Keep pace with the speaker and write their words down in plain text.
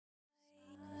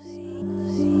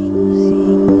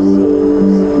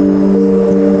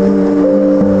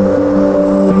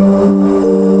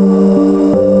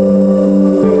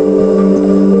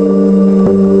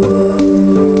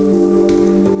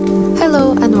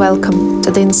welcome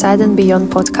to the Inside and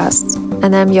Beyond podcast.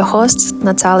 And I'm your host,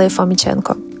 Natalia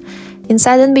Fomichenko.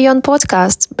 Inside and Beyond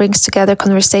podcast brings together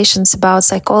conversations about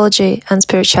psychology and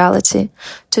spirituality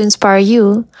to inspire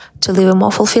you to live a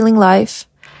more fulfilling life,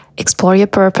 explore your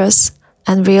purpose,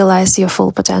 and realize your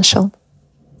full potential.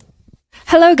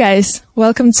 Hello guys,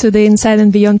 welcome to the Inside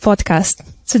and Beyond podcast.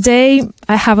 Today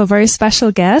I have a very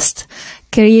special guest,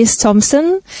 Keris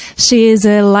Thompson. She is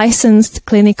a licensed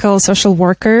clinical social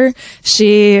worker.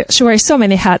 She wears so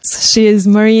many hats. She is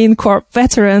Marine Corps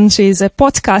veteran. She's a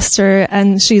podcaster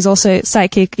and she's also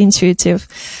psychic intuitive.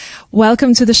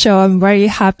 Welcome to the show. I'm very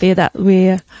happy that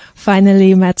we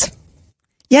finally met.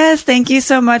 Yes, thank you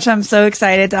so much. I'm so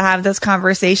excited to have this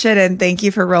conversation and thank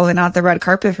you for rolling out the red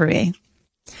carpet for me.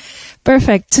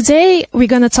 Perfect. Today we're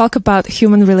going to talk about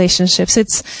human relationships.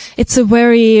 It's a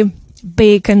very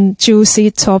big and juicy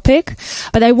topic,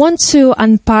 but I want to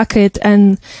unpack it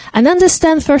and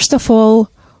understand first of all,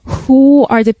 who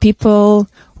are the people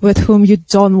with whom you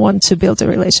don't want to build a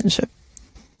relationship?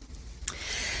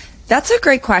 That's a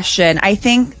great question. I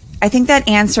think that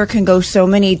answer can go so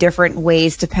many different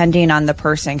ways depending on the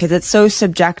person because it's so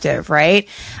subjective, right?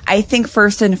 I think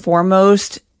first and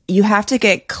foremost, you have to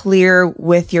get clear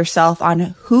with yourself on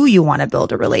who you want to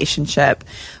build a relationship,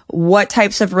 what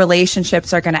types of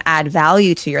relationships are going to add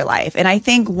value to your life. And I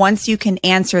think once you can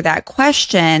answer that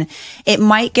question, it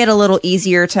might get a little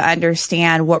easier to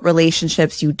understand what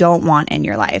relationships you don't want in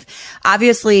your life.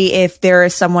 Obviously, if there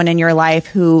is someone in your life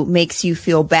who makes you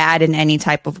feel bad in any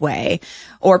type of way,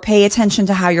 or pay attention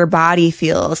to how your body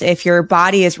feels. If your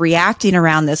body is reacting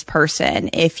around this person,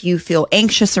 if you feel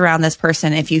anxious around this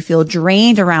person, if you feel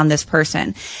drained around this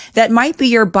person, that might be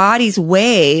your body's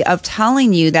way of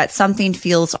telling you that something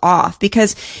feels off,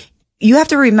 because you have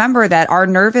to remember that our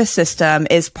nervous system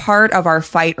is part of our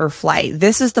fight or flight.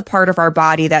 This is the part of our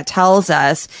body that tells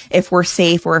us if we're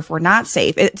safe or if we're not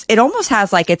safe. It almost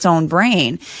has like its own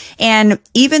brain. And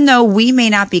even though we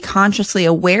may not be consciously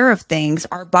aware of things,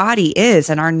 our body is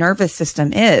and our nervous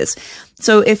system is.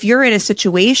 So if you're in a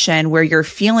situation where you're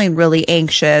feeling really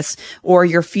anxious or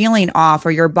you're feeling off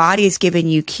or your body's giving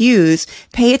you cues,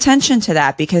 pay attention to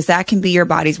that because that can be your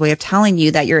body's way of telling you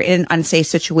that you're in an unsafe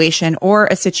situation or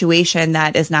a situation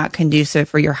that is not conducive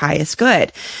for your highest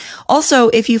good. Also,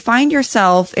 if you find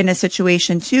yourself in a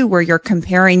situation too where you're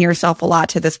comparing yourself a lot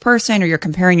to this person or you're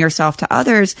comparing yourself to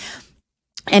others,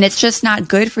 and it's just not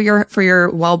good for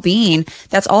your well-being,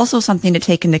 that's also something to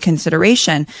take into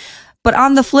consideration. But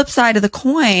on the flip side of the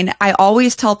coin, I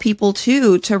always tell people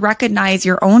too to recognize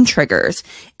your own triggers.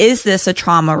 Is this a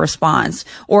trauma response?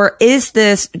 Or is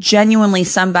this genuinely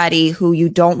somebody who you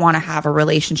don't want to have a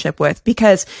relationship with?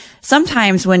 Because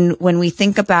sometimes when we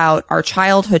think about our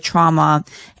childhood trauma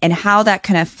and how that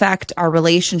can affect our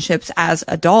relationships as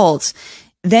adults,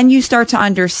 then you start to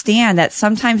understand that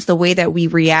sometimes the way that we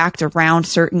react around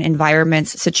certain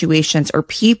environments, situations, or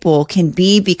people can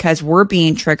be because we're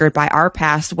being triggered by our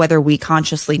past, whether we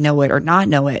consciously know it or not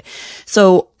know it.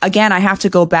 So again, I have to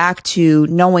go back to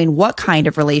knowing what kind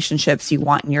of relationships you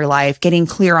want in your life, getting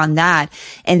clear on that.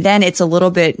 And then it's a little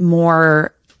bit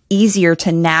more easier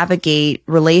to navigate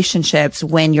relationships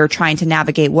when you're trying to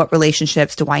navigate what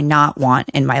relationships do I not want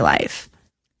in my life.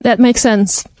 That makes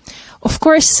sense. Of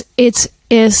course, it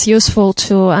is useful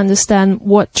to understand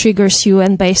what triggers you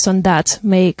and based on that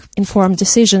make informed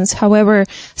decisions. However,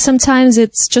 sometimes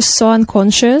it's just so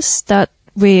unconscious that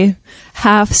we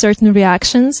have certain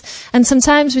reactions and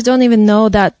sometimes we don't even know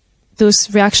that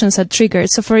those reactions are triggered.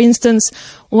 So for instance,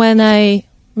 when I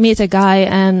meet a guy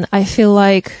and I feel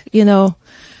like,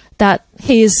 that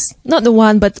he's not the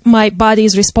one, but my body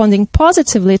is responding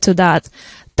positively to that,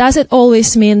 does it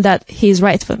always mean that he's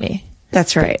right for me?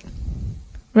 That's right.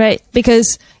 Right,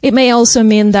 because it may also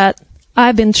mean that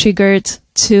I've been triggered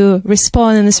to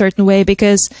respond in a certain way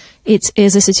because it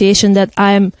is a situation that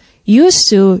I'm used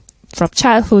to from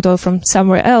childhood or from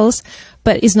somewhere else,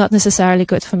 but is not necessarily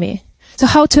good for me. So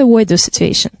how to avoid those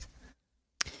situations?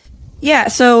 Yeah,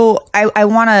 so I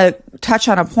want to touch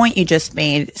on a point you just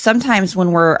made. Sometimes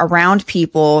when we're around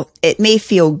people, it may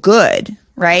feel good,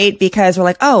 right? Because we're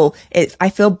like, I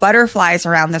feel butterflies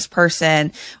around this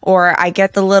person, or I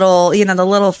get the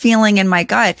little feeling in my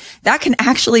gut. That can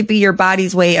actually be your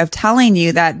body's way of telling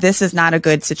you that this is not a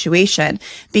good situation.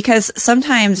 Because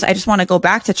sometimes I just want to go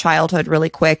back to childhood really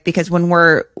quick, because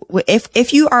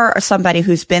if you are somebody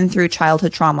who's been through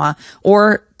childhood trauma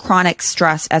or chronic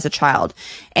stress as a child.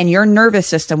 And your nervous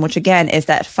system, which again is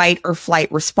that fight or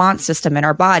flight response system in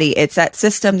our body, it's that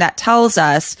system that tells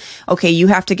us, okay, you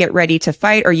have to get ready to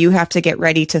fight or you have to get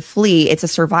ready to flee. It's a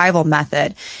survival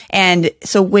method. And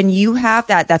so when you have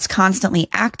that, that's constantly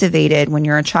activated when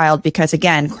you're a child, because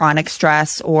again, chronic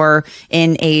stress or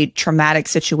in a traumatic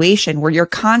situation where you're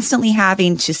constantly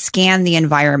having to scan the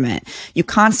environment, you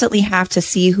constantly have to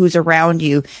see who's around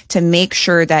you to make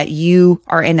sure that you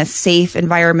are in a safe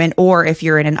environment, or if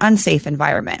you're in an unsafe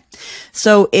environment.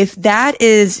 So if that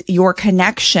is your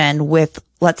connection with,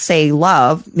 let's say,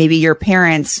 love, maybe your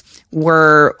parents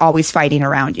were always fighting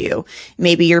around you.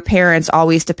 Maybe your parents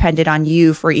always depended on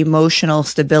you for emotional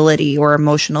stability or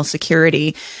emotional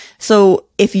security. So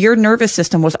if your nervous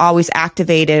system was always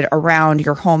activated around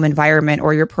your home environment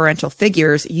or your parental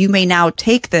figures, you may now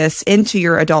take this into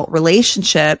your adult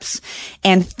relationships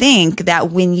and think that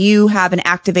when you have an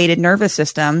activated nervous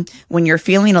system, when you're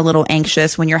feeling a little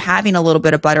anxious, when you're having a little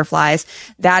bit of butterflies,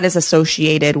 that is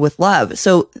associated with love.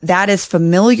 So that is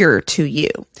familiar to you.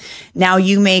 Now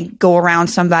you may go around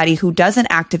somebody who doesn't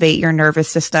activate your nervous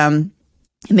system.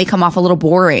 It may come off a little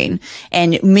boring,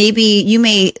 and maybe you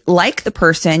may like the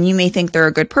person. You may think they're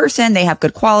a good person. They have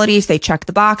good qualities. They check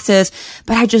the boxes,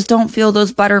 but I just don't feel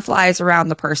those butterflies around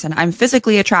the person. I'm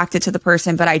physically attracted to the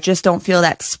person, but I just don't feel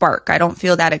that spark. I don't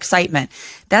feel that excitement.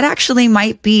 That actually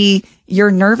might be your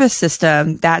nervous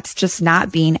system that's just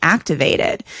not being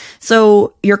activated.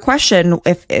 So your question,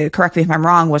 if correct me if I'm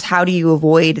wrong, was how do you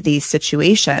avoid these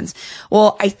situations?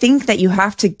 Well, I think that you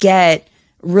have to get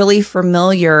really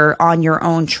familiar on your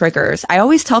own triggers. I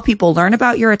always tell people, learn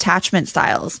about your attachment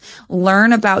styles,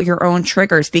 learn about your own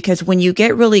triggers, because when you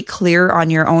get really clear on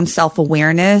your own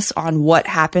self-awareness on what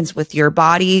happens with your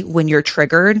body when you're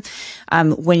triggered,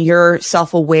 when you're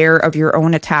self-aware of your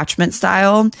own attachment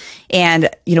style, and,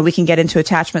 you know, we can get into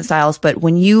attachment styles, but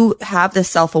when you have this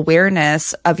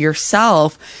self-awareness of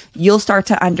yourself, you'll start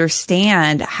to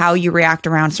understand how you react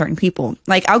around certain people.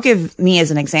 Like, I'll give me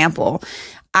as an example.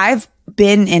 I've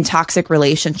been in toxic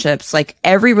relationships. Like,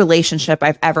 every relationship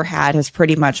I've ever had has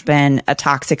pretty much been a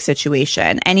toxic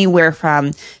situation, anywhere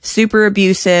from super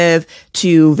abusive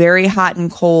to very hot and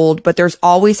cold. But there's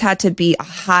always had to be a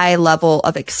high level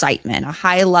of excitement, a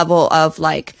high level of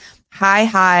like high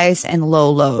highs and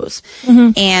low lows.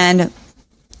 Mm-hmm. And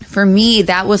for me,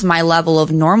 that was my level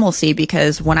of normalcy,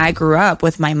 because when I grew up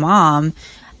with my mom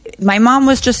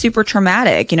was just super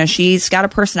traumatic. You know, she's got a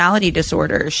personality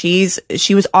disorder. She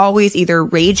was always either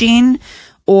raging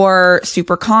or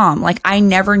super calm. Like, I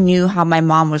never knew how my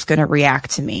mom was going to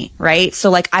react to me, right? So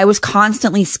like, I was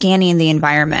constantly scanning the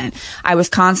environment. I was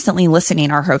constantly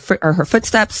listening. Are her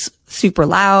footsteps super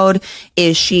loud?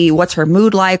 What's her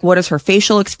mood like? What does her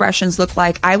facial expressions look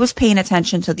like? I was paying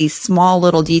attention to these small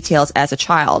little details as a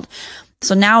child.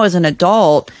 So now as an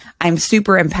adult, I'm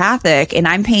super empathic and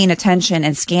I'm paying attention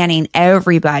and scanning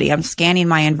everybody. I'm scanning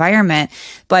my environment,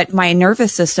 but my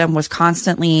nervous system was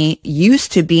constantly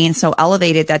used to being so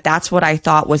elevated that that's what I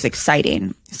thought was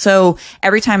exciting. So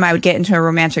every time I would get into a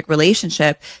romantic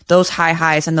relationship, those high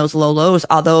highs and those low lows,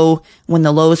 although when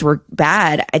the lows were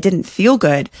bad, I didn't feel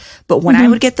good. But when I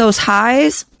would get those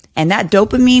highs, and that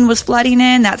dopamine was flooding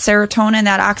in, that serotonin,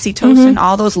 that oxytocin,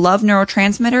 all those love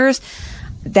neurotransmitters,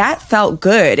 that felt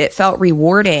good. It felt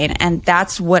rewarding. And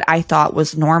that's what I thought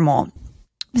was normal.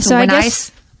 So when go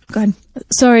ahead.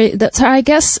 Sorry. I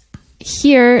guess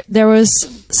here there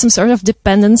was some sort of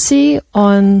dependency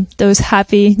on those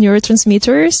happy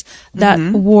neurotransmitters that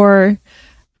were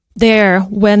there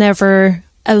whenever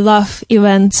a love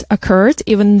event occurred,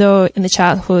 even though in the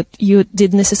childhood you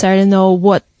didn't necessarily know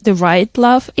what the right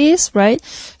love is, right?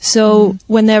 So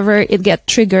whenever it get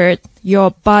triggered,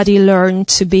 your body learned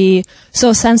to be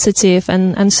so sensitive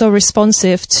and so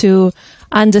responsive to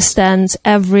understand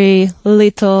every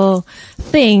little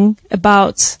thing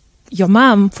about your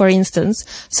mom, for instance,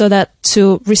 so that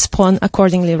to respond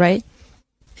accordingly, right?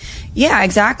 Yeah,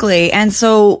 exactly. And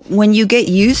so when you get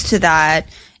used to that,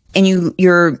 and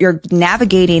you're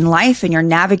navigating life and you're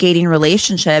navigating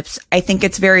relationships, I think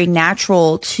it's very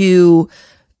natural to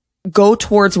go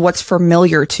towards what's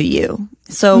familiar to you.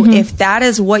 So if that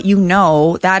is what you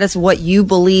know, that is what you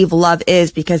believe love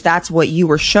is, because that's what you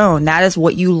were shown, that is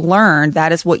what you learned,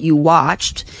 that is what you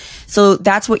watched. So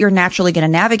that's what you're naturally going to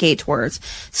navigate towards.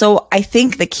 So I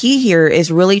think the key here is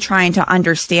really trying to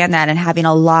understand that and having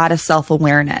a lot of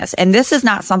self-awareness. And this is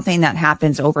not something that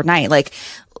happens overnight. Like,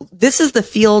 this is the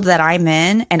field that I'm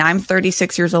in, and I'm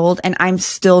 36 years old and I'm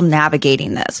still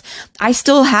navigating this. I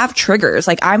still have triggers.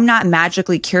 Like, I'm not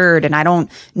magically cured and I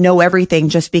don't know everything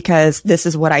just because this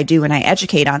this is what I do and I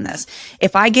educate on this.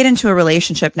 If I get into a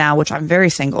relationship now, which I'm very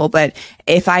single, but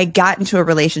if I got into a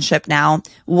relationship now,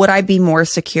 would I be more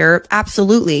secure?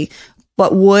 Absolutely.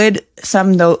 But would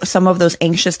some of those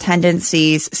anxious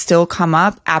tendencies still come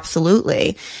up?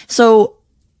 Absolutely. So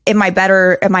am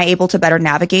I able to better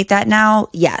navigate that now?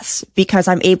 Yes, because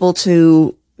I'm able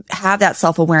to have that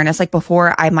self-awareness. Like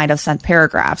before, I might have sent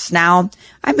paragraphs. Now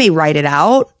I may write it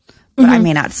out, but I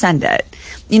may not send it.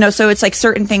 So it's like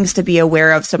certain things to be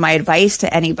aware of. So my advice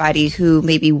to anybody who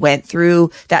maybe went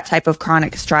through that type of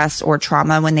chronic stress or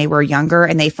trauma when they were younger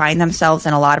and they find themselves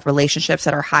in a lot of relationships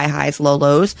that are high highs, low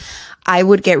lows, I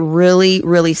would get really,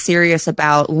 really serious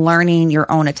about learning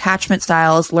your own attachment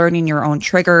styles, learning your own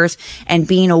triggers, and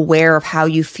being aware of how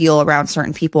you feel around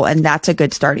certain people. And that's a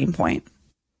good starting point.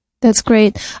 That's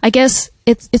great. I guess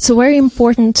it's very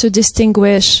important to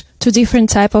distinguish two different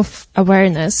type of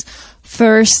awareness.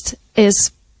 First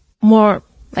is more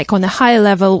like on a high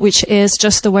level, which is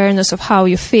just awareness of how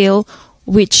you feel,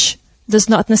 which does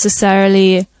not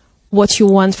necessarily what you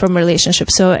want from a relationship.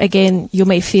 So again, you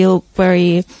may feel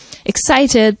very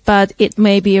excited, but it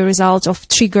may be a result of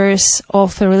triggers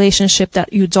of a relationship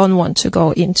that you don't want to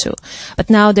go into. But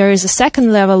now there is a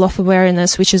second level of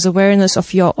awareness, which is awareness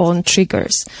of your own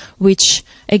triggers, which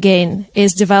again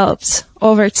is developed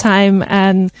over time.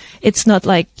 And it's not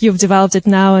like you've developed it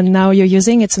now and now you're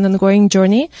using it. It's an ongoing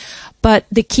journey. But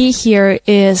the key here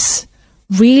is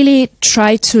really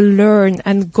try to learn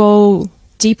and go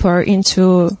deeper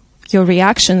into your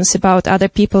reactions about other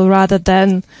people rather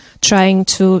than trying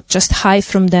to just hide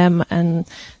from them and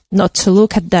not to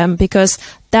look at them, because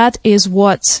that is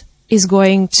what is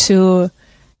going to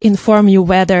inform you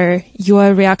whether you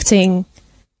are reacting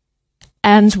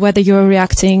and whether you're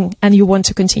reacting and you want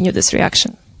to continue this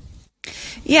reaction.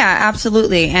 Yeah,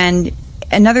 absolutely. And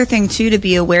another thing too to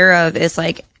be aware of is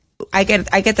like, I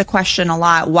get the question a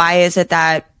lot, why is it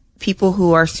that people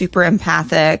who are super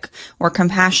empathic or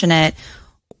compassionate,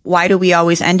 why do we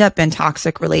always end up in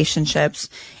toxic relationships?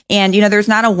 And, there's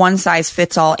not a one size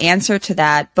fits all answer to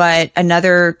that. But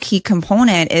another key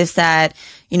component is that,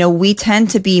 we tend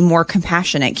to be more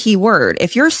compassionate. Key word.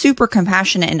 If you're super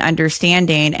compassionate and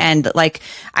understanding, and like,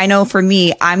 I know for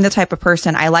me, I'm the type of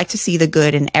person, I like to see the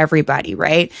good in everybody,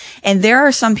 right? And there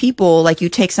are some people, like you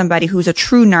take somebody who's a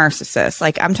true narcissist,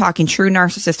 like I'm talking true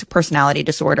narcissistic personality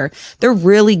disorder. They're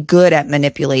really good at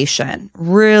manipulation.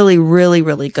 Really, really,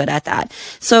 really good at that.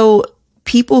 So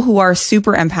people who are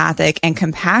super empathic and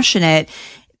compassionate,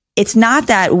 it's not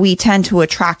that we tend to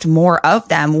attract more of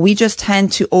them. We just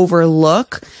tend to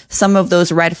overlook some of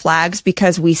those red flags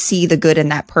because we see the good in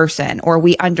that person, or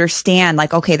we understand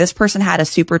like, okay, this person had a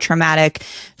super traumatic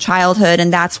childhood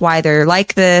and that's why they're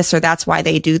like this, or that's why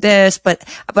they do this. But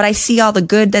I see all the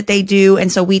good that they do.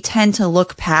 And so we tend to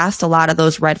look past a lot of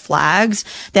those red flags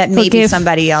that maybe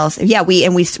somebody else. Yeah.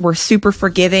 We're super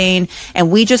forgiving,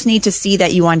 and we just need to see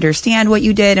that you understand what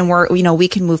you did, and we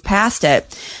can move past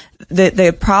it.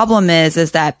 The problem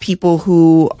is that people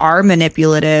who are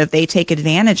manipulative, they take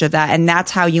advantage of that. And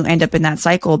that's how you end up in that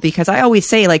cycle. Because I always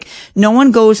say, like, no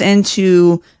one goes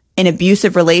into an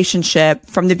abusive relationship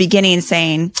from the beginning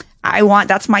saying,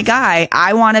 that's my guy.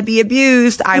 I want to be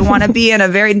abused. I want to be in a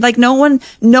very, like, no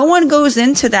one goes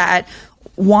into that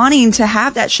wanting to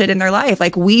have that shit in their life.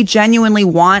 Like, we genuinely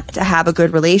want to have a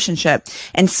good relationship.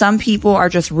 And some people are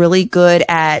just really good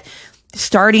at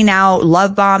starting out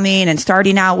love bombing and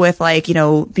starting out with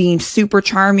being super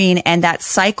charming. And that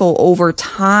cycle over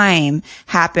time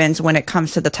happens when it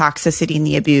comes to the toxicity and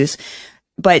the abuse.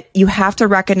 But you have to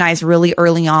recognize really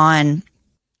early on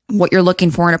what you're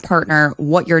looking for in a partner,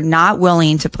 what you're not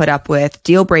willing to put up with,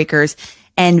 deal breakers,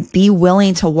 and be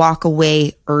willing to walk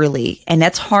away early. And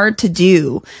that's hard to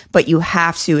do, but you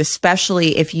have to,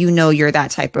 especially if you're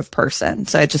that type of person.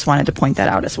 So I just wanted to point that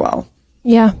out as well.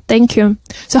 Yeah, thank you.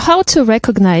 So how to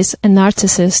recognize a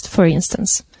narcissist, for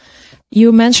instance?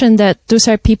 You mentioned that those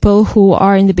are people who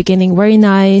are in the beginning very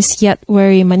nice, yet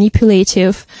very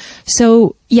manipulative.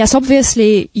 So yes,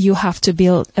 obviously you have to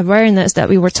build awareness that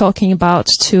we were talking about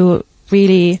to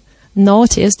really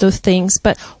notice those things.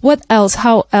 But what else?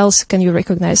 How else can you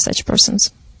recognize such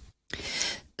persons?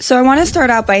 So I want to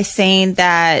start out by saying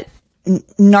that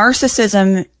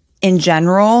narcissism in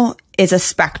general is a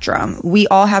spectrum. We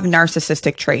all have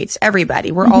narcissistic traits.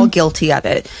 Everybody. We're all guilty of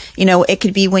it. You know, it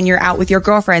could be when you're out with your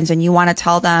girlfriends and you want to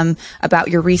tell them about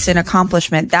your recent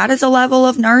accomplishment. That is a level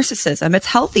of narcissism. It's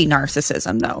healthy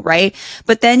narcissism though, right?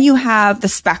 But then you have the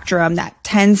spectrum that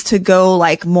tends to go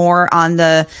like more on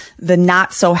the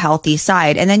not so healthy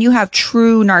side. And then you have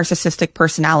true narcissistic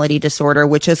personality disorder,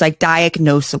 which is like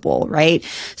diagnosable, right?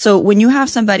 So when you have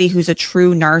somebody who's a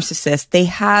true narcissist, they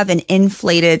have an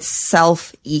inflated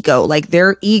self-ego. Like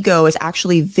their ego is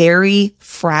actually very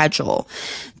fragile.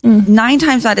 9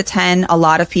 times out of 10, a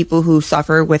lot of people who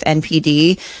suffer with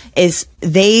NPD is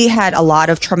they had a lot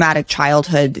of traumatic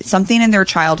childhood. Something in their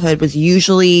childhood was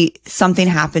usually something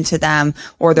happened to them,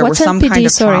 or there was some NPD, kind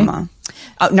of sorry? trauma.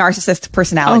 Narcissist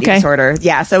personality disorder.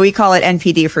 Yeah. So we call it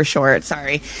NPD for short.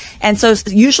 Sorry. And so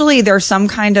usually there's some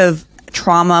kind of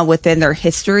trauma within their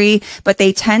history, but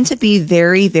they tend to be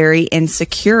very, very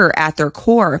insecure at their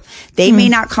core. They may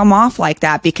not come off like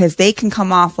that because they can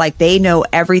come off like they know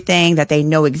everything, that they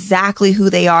know exactly who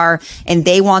they are, and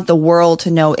they want the world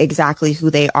to know exactly who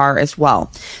they are as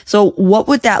well. So what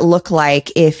would that look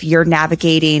like if you're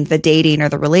navigating the dating or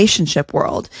the relationship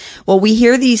world? Well, we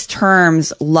hear these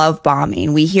terms love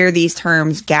bombing. We hear these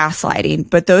terms gaslighting,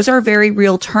 but those are very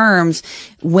real terms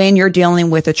when you're dealing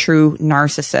with a true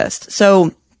narcissist.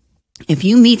 So if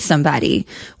you meet somebody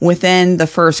within the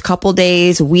first couple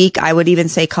days, week, I would even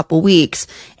say couple weeks,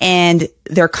 and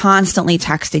they're constantly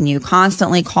texting you,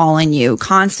 constantly calling you,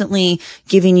 constantly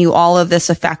giving you all of this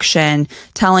affection,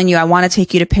 telling you, I want to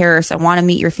take you to Paris. I want to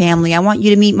meet your family. I want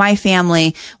you to meet my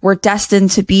family. We're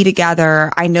destined to be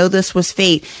together. I know this was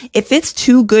fate. If it's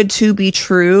too good to be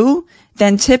true,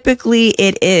 then typically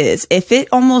it is. If it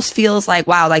almost feels like,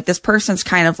 wow, like this person's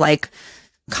kind of like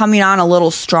coming on a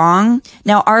little strong.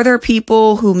 Now, are there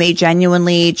people who may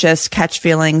genuinely just catch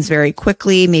feelings very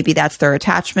quickly? Maybe that's their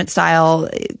attachment style.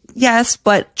 Yes,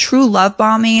 but true love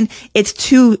bombing,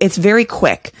 it's very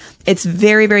quick. It's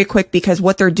very, very quick because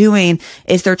what they're doing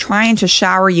is they're trying to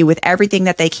shower you with everything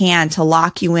that they can to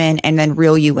lock you in and then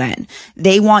reel you in.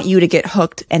 They want you to get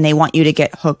hooked, and they want you to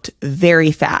get hooked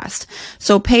very fast.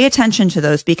 So pay attention to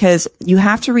those, because you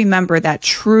have to remember that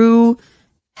true,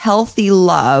 healthy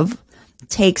love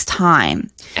takes time.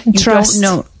 And trust.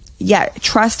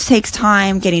 Trust takes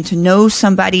time. Getting to know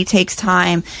somebody takes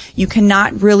time. You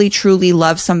cannot really truly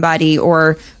love somebody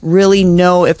or really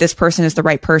know if this person is the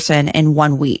right person in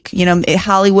 1 week. You know,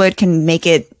 Hollywood can make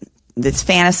it's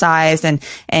fantasized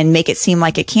and make it seem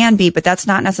like it can be, but that's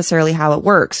not necessarily how it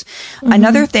works.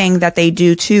 Another thing that they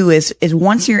do too is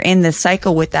once you're in this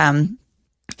cycle with them,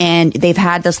 and they've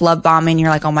had this love bombing, you're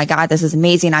like, oh my God, this is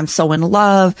amazing. I'm so in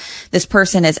love. This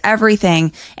person is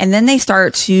everything. And then they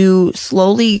start to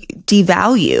slowly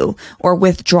devalue or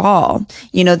withdraw.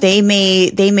 You know, they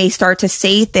may start to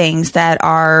say things that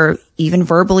are even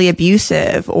verbally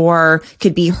abusive or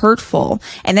could be hurtful.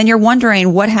 And then you're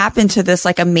wondering what happened to this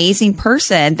like amazing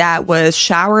person that was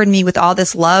showering me with all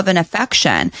this love and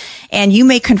affection. And you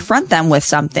may confront them with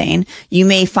something. You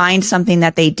may find something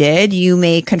that they did. You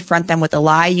may confront them with a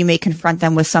lie. You may confront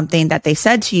them with something that they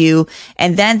said to you.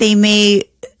 And then they may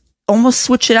almost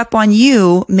switch it up on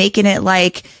you, making it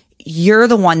like you're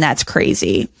the one that's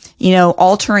crazy, you know,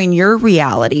 altering your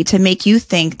reality to make you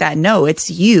think that, no,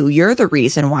 it's you. You're the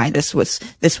reason why this was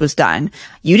done.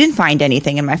 You didn't find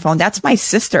anything in my phone. That's my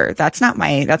sister. That's not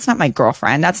my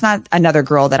girlfriend. That's not another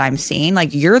girl that I'm seeing.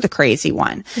 Like, you're the crazy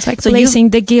one. It's like placing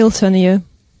the guilt on you.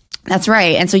 That's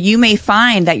right. And so you may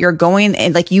find that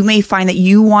you may find that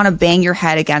you want to bang your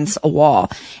head against a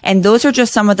wall. And those are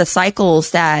just some of the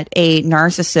cycles that a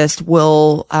narcissist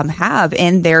will have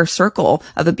in their circle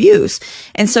of abuse.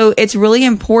 And so it's really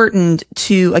important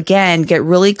to, again, get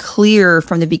really clear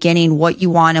from the beginning what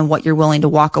you want and what you're willing to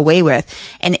walk away with.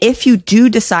 And if you do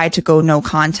decide to go no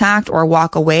contact or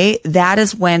walk away, that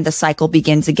is when the cycle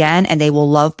begins again, and they will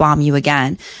love bomb you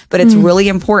again. But it's really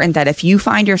important that if you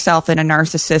find yourself in a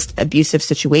narcissist abusive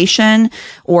situation,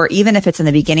 or even if it's in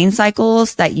the beginning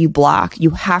cycles, that you block.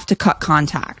 You have to cut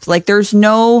contact. Like, there's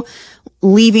no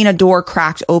leaving a door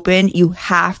cracked open. You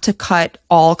have to cut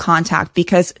all contact,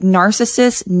 because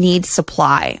narcissists need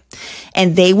supply,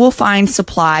 and they will find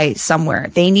supply somewhere.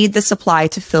 They need the supply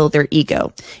to fill their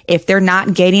ego. If they're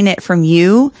not getting it from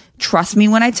you, trust me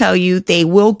when I tell you, they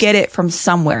will get it from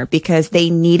somewhere, because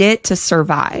they need it to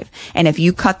survive. And if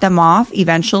you cut them off,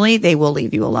 eventually they will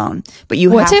leave you alone. But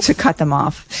you have to cut them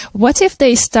off. What if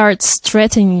they start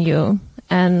threatening you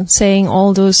and saying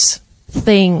all those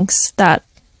things that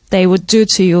they would do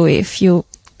to you if you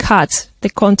cut the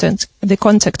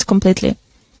contact completely?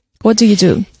 What do you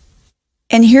do?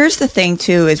 And here's the thing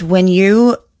too, is when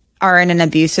you are in an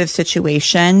abusive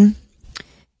situation,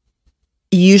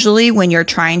 usually when you're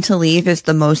trying to leave is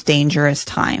the most dangerous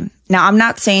time. Now, I'm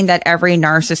not saying that every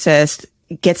narcissist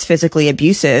gets physically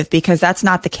abusive, because that's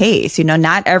not the case.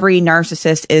 Not every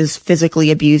narcissist is physically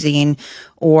abusing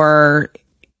or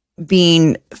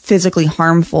being physically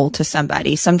harmful to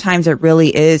somebody. Sometimes it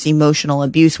really is emotional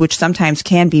abuse, which sometimes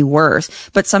can be worse,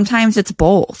 but sometimes it's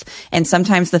both. And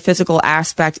sometimes the physical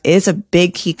aspect is a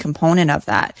big key component of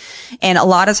that. And a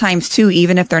lot of times too,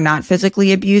 even if they're not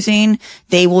physically abusing,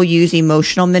 they will use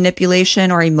emotional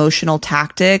manipulation or emotional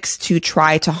tactics to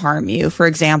try to harm you. For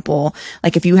example,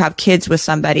 like if you have kids with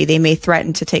somebody, they may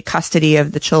threaten to take custody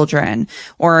of the children,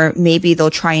 or maybe they'll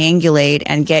triangulate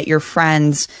and get your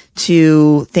friends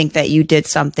to think that you did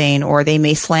something, or they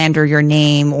may slander your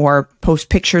name or post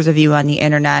pictures of you on the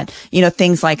internet,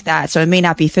 things like that. So it may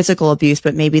not be physical abuse,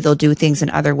 but maybe they'll do things in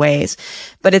other ways.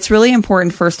 But it's really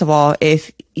important, first of all,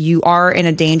 if you are in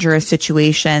a dangerous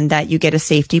situation, that you get a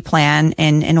safety plan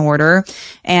in order.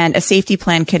 And a safety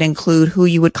plan could include who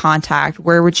you would contact,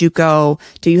 where would you go,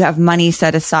 do you have money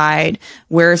set aside,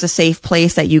 where is a safe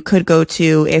place that you could go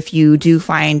to if you do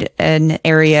find an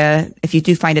area, if you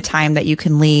do find a time that you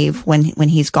can leave when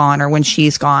he's gone or when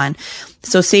she's gone.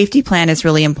 So safety plan is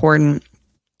really important.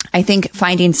 I think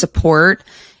finding support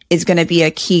is going to be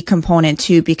a key component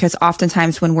too, because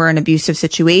oftentimes when we're in abusive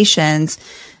situations,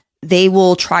 they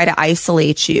will try to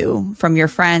isolate you from your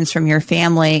friends, from your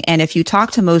family. And if you talk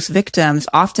to most victims,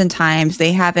 oftentimes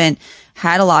they haven't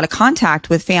had a lot of contact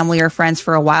with family or friends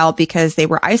for a while because they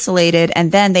were isolated,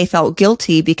 and then they felt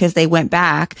guilty because they went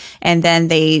back, and then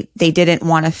they didn't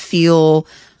want to feel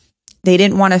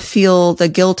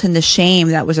the guilt and the shame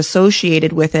that was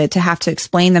associated with it, to have to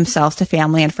explain themselves to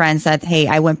family and friends that, hey,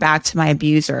 I went back to my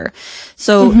abuser.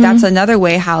 So that's another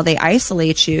way how they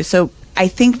isolate you. So I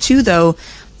think too, though,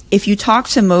 if you talk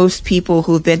to most people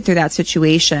who've been through that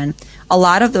situation, a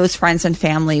lot of those friends and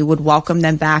family would welcome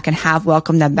them back and have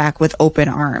welcomed them back with open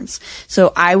arms.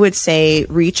 So I would say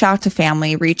reach out to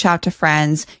family, reach out to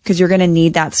friends, because you're going to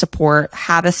need that support,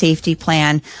 have a safety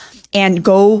plan, and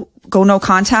go no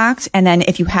contact. And then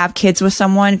if you have kids with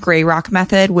someone, gray rock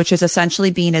method, which is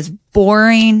essentially being as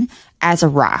boring as a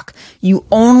rock. You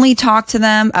only talk to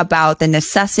them about the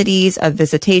necessities of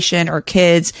visitation or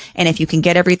kids. And if you can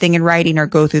get everything in writing or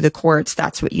go through the courts,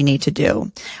 that's what you need to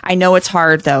do. I know it's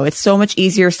hard though. It's so much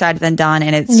easier said than done,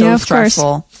 and it's so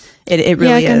stressful. It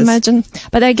really is. I can imagine.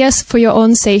 But I guess for your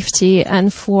own safety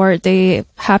and for the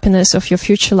happiness of your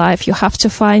future life, you have to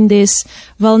find this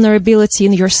vulnerability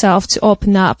in yourself to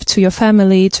open up to your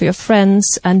family, to your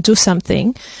friends, and do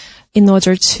something in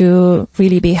order to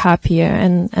really be happier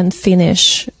and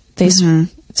finish this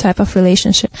type of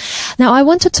relationship. Now, I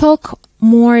want to talk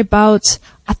more about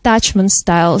attachment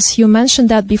styles. You mentioned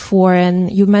that before, and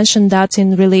you mentioned that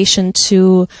in relation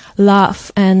to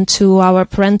love and to our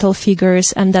parental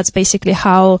figures, and that's basically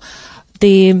how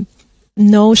the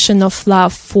notion of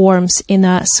love forms in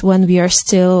us when we are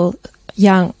still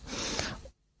young.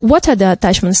 What are the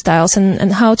attachment styles,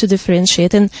 and how to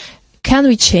differentiate, and can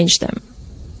we change them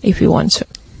if we want to?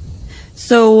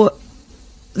 So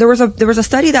there was a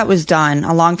study that was done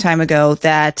a long time ago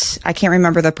that I can't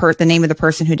remember the name of the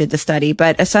person who did the study,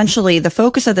 but essentially the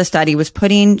focus of the study was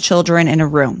putting children in a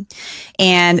room,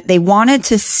 and they wanted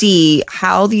to see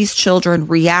how these children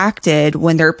reacted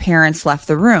when their parents left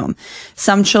the room.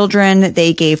 Some children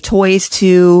they gave toys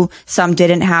to, some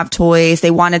didn't have toys.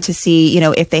 They wanted to see,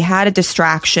 if they had a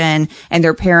distraction and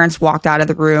their parents walked out of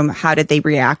the room, how did they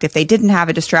react? If they didn't have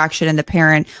a distraction and the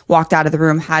parent walked out of the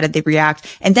room, how did they react?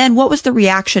 And then what was the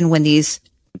reaction when these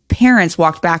parents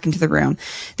walked back into the room?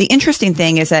 The interesting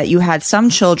thing is that you had some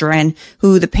children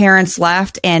who the parents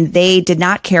left and they did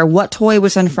not care what toy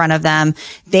was in front of them.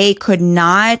 They could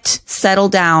not settle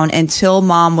down until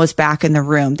mom was back in the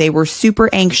room. They were super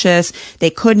anxious.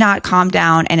 They could not calm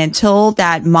down. And until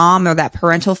that mom or that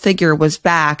parental figure was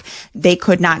back, they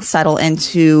could not settle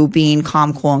into being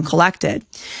calm, cool, and collected.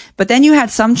 But then you had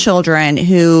some children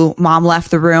who mom left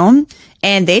the room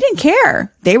and they didn't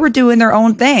care. They were doing their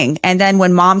own thing. And then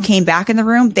when mom came back in the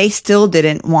room, they still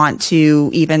didn't want to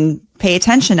even pay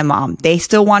attention to mom. They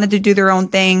still wanted to do their own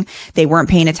thing. They weren't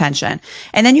paying attention.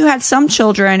 And then you had some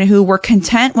children who were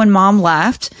content when mom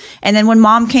left. And then when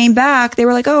mom came back, they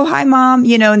were like, oh, hi, mom,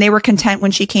 and they were content when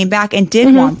she came back and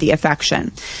did want the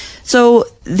affection. So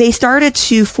they started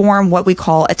to form what we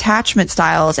call attachment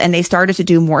styles, and they started to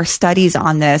do more studies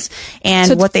on this.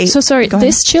 And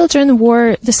these children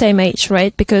were the same age,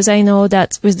 right? Because I know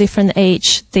that with different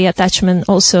age, the attachment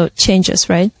also changes,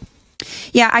 right?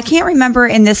 Yeah, I can't remember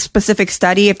in this specific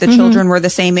study if the children were the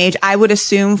same age. I would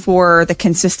assume for the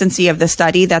consistency of the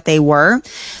study that they were.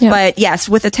 Yeah. But yes,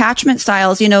 with attachment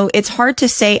styles, it's hard to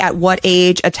say at what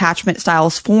age attachment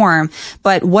styles form.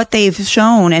 But what they've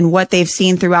shown and what they've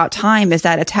seen throughout time is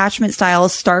that attachment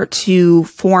styles start to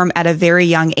form at a very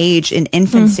young age in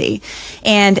infancy.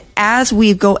 And as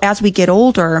we get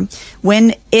older,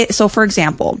 so for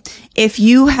example, if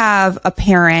you have a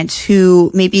parent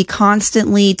who maybe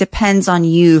constantly depends on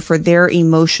you for their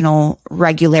emotional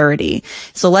regularity.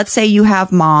 So let's say you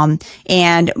have mom,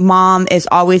 and mom is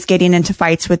always getting into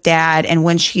fights with dad. And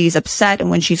when she's upset and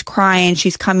when she's crying,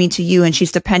 she's coming to you and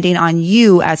she's depending on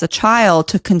you as a child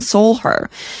to console her.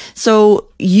 So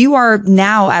you are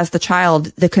now, as the child,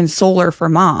 the consoler for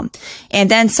mom. And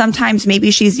then sometimes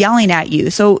maybe she's yelling at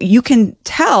you. So you can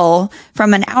tell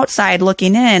from an outside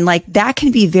looking in, like that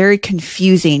can be very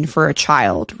confusing for a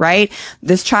child, right?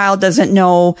 This child doesn't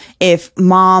know if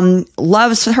mom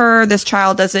loves her. This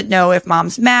child doesn't know if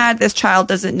mom's mad. This child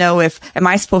doesn't know am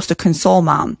I supposed to console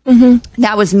mom?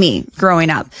 That was me growing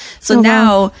up. So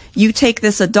now you take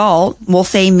this adult, we'll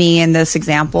say me in this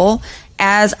example,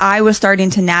 as I was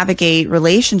starting to navigate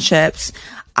relationships,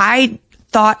 I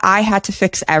thought I had to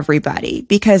fix everybody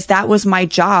because that was my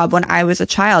job when I was a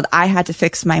child. I had to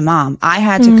fix my mom. I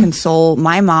had to console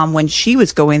my mom when she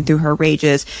was going through her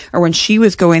rages or when she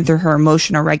was going through her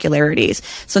emotional regularities.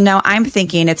 So now I'm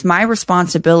thinking it's my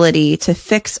responsibility to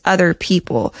fix other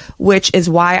people, which is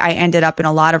why I ended up in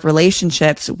a lot of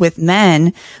relationships with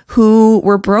men who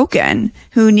were broken,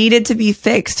 who needed to be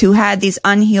fixed, who had these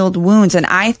unhealed wounds. And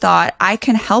I thought I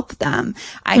can help them.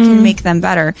 I can make them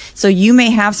better. So you may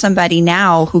have somebody now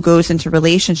who goes into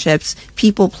relationships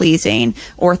people pleasing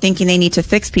or thinking they need to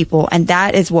fix people, and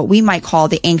that is what we might call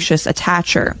the anxious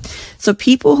attacher. So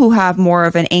people who have more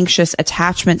of an anxious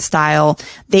attachment style,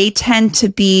 they tend to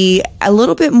be a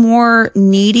little bit more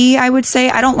needy, I would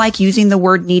say. I don't like using the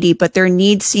word needy, but their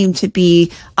needs seem to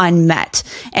be unmet.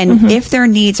 And if their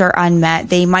needs are unmet,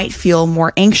 they might feel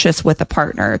more anxious with a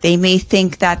partner. They may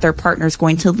think that their partner is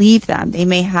going to leave them. They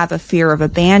may have a fear of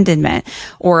abandonment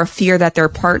or a fear that their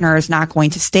partner is not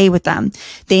going to stay with them.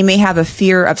 They may have a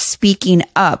fear of speaking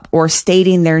up or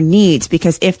stating their needs,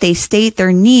 because if they state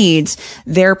their needs,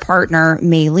 their partner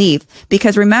may leave.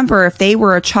 Because remember, if they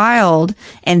were a child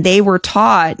and they were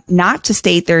taught not to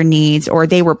state their needs, or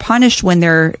they were punished when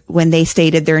they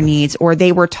stated their needs, or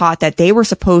they were taught that they were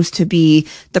supposed to be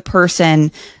the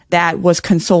person that was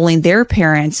consoling their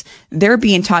parents, they're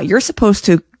being taught you're supposed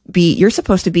to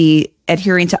be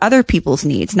adhering to other people's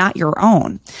needs, not your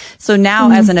own. So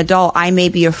now as an adult, I may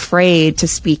be afraid to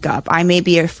speak up. I may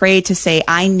be afraid to say,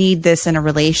 I need this in a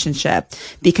relationship,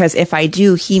 because if I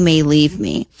do, he may leave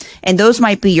me. And those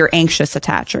might be your anxious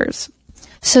attachers.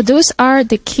 So those are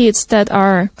the kids that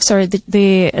are,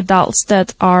 the adults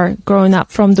that are growing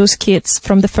up from those kids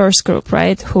from the first group,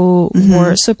 right? Who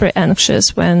were super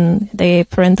anxious when the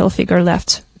parental figure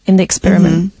left in the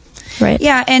experiment. Right.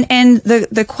 Yeah. And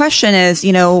the question is,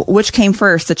 which came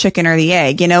first, the chicken or the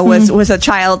egg? Was a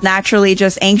child naturally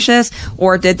just anxious,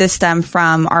 or did this stem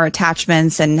from our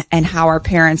attachments and how our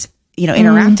parents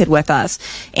interacted with us?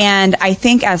 And I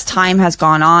think as time has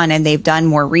gone on and they've done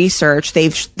more research,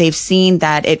 they've seen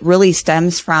that it really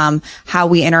stems from how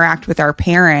we interact with our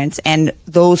parents and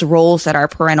those roles that our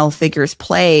parental figures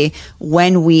play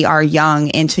when we are young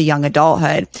into young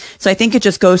adulthood. So I think it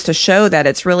just goes to show that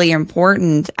it's really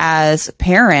important as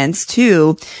parents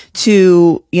to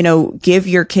give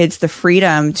your kids the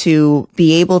freedom to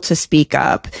be able to speak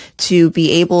up, to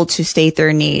be able to state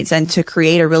their needs, and to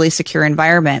create a really secure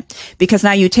environment. Because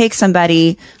now you take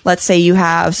somebody, let's say you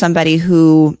have somebody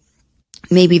who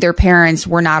maybe their parents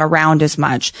were not around as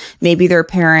much. Maybe their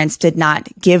parents did not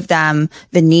give them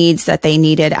the needs that they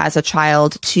needed as a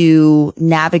child to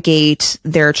navigate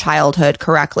their childhood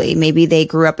correctly. Maybe they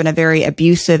grew up in a very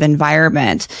abusive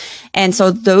environment. And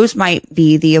so those might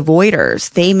be the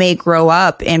avoiders. They may grow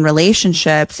up in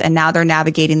relationships and now they're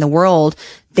navigating the world.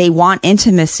 They want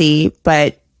intimacy,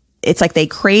 but it's like they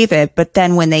crave it, but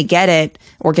then when they get it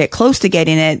or get close to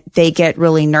getting it, they get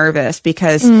really nervous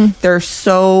because they're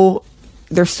so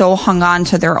hung on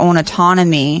to their own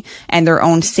autonomy and their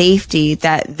own safety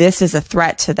that this is a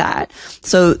threat to that.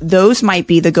 So those might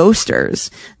be the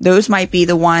ghosters. Those might be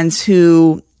the ones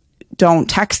who don't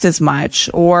text as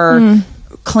much or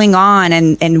cling on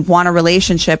and want a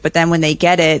relationship, but then when they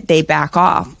get it, they back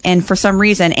off. And for some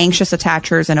reason, anxious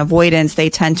attachers and avoidants, they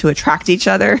tend to attract each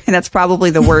other. And that's probably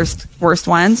the worst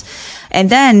ones. And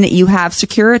then you have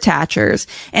secure attachers,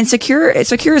 and secure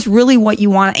is really what you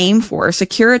want to aim for.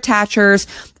 Secure attachers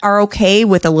are okay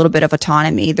with a little bit of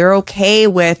autonomy. They're okay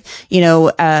with,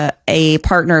 a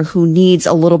partner who needs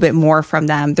a little bit more from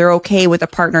them. They're okay with a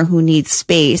partner who needs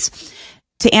space.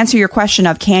 To answer your question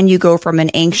of can you go from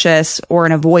an anxious or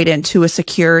an avoidant to a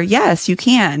secure? Yes, you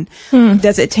can.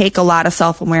 Does it take a lot of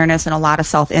self-awareness and a lot of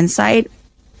self-insight?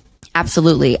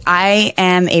 Absolutely. I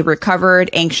am a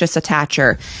recovered anxious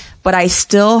attacher, but I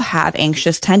still have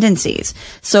anxious tendencies.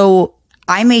 So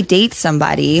I may date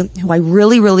somebody who I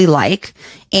really, really like,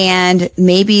 and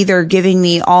maybe they're giving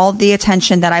me all the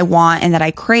attention that I want and that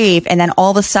I crave. And then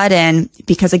all of a sudden,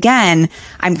 because again,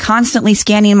 I'm constantly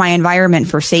scanning my environment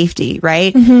for safety,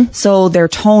 right? So their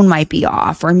tone might be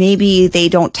off, or maybe they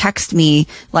don't text me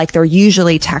like they're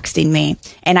usually texting me.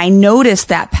 And I notice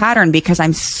that pattern because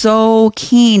I'm so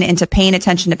keen into paying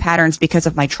attention to patterns because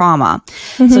of my trauma.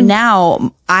 So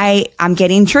now I'm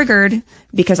getting triggered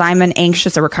because I'm a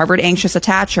recovered anxious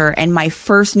attacher. And my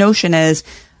first notion is,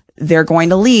 they're going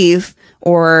to leave,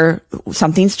 or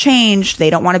something's changed.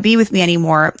 They don't want to be with me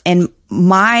anymore. And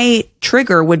my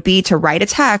trigger would be to write a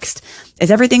text. Is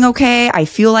everything okay? I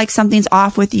feel like something's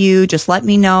off with you. Just let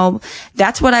me know.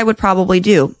 That's what I would probably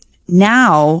do.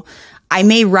 Now, I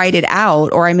may write it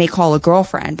out, or I may call a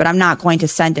girlfriend, but I'm not going to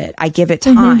send it. I give it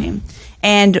time.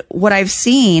 And what I've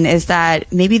seen is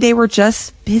that maybe they were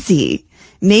just busy.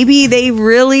 Maybe they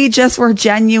really just were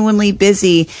genuinely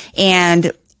busy,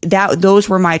 and those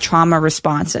were my trauma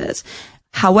responses.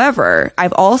 However,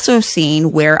 I've also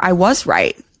seen where I was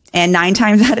right. And 9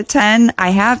 times out of 10, I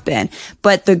have been.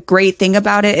 But the great thing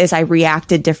about it is I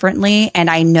reacted differently. And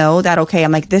I know that, okay,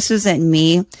 I'm like, this isn't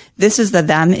me. This is the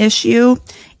them issue.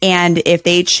 And if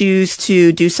they choose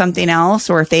to do something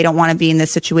else, or if they don't want to be in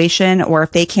this situation, or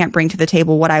if they can't bring to the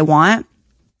table what I want,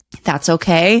 that's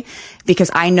okay,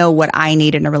 because I know what I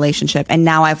need in a relationship. And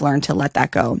now I've learned to let that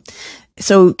go.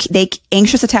 So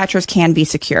anxious attachers can be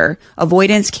secure.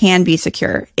 Avoidance can be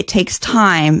secure. It takes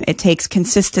time. It takes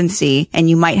consistency, and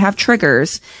you might have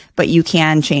triggers, but you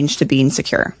can change to being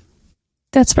secure.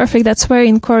 That's perfect. That's very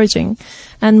encouraging,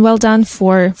 and well done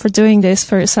for doing this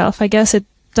for yourself. I guess it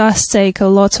does take a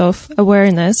lot of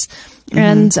awareness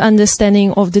and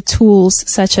understanding of the tools,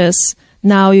 such as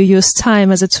now you use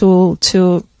time as a tool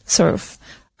to sort of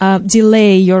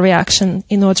delay your reaction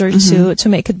in order to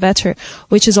make it better,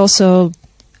 which is also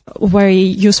a very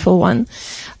useful one.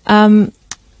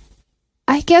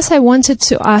 I guess I wanted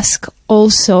to ask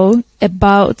also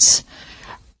about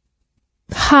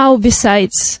how,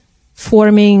 besides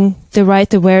forming the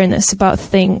right awareness about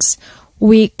things,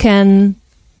 we can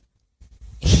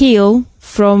heal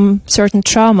from certain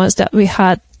traumas that we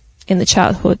had in the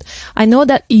childhood. I know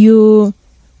that you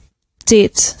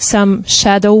did some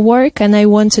shadow work, and I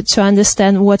wanted to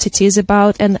understand what it is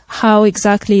about and how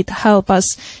exactly it helps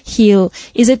us heal.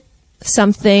 Is it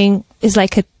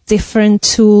like a different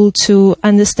tool to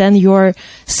understand your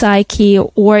psyche,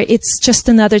 or it's just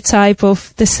another type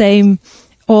of the same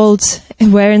old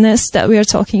awareness that we are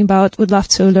talking about? Would love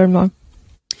to learn more.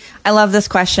 I love this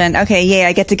question. Okay, yay,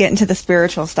 I get to get into the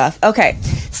spiritual stuff. Okay,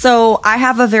 so I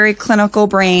have a very clinical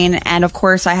brain, and of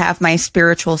course I have my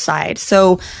spiritual side.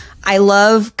 So I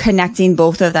love connecting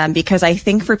both of them, because I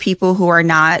think for people who are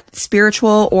not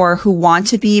spiritual, or who want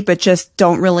to be but just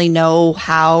don't really know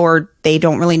how, or they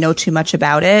don't really know too much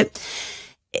about it,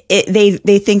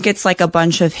 they think it's like a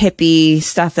bunch of hippie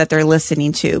stuff that they're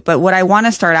listening to. But what I want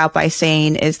to start out by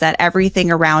saying is that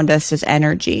everything around us is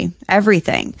energy.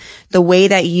 Everything. The way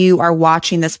that you are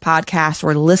watching this podcast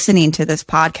or listening to this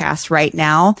podcast right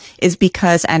now is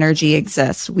because energy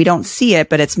exists. We don't see it,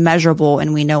 but it's measurable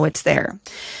and we know it's there.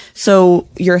 So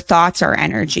your thoughts are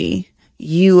energy.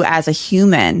 You as a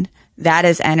human, that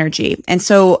is energy. And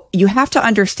so you have to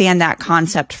understand that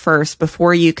concept first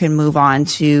before you can move on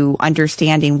to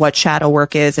understanding what shadow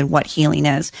work is and what healing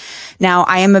is. Now,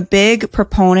 I am a big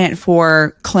proponent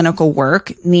for clinical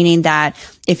work, meaning that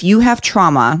if you have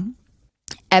trauma,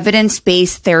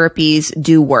 evidence-based therapies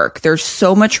do work. There's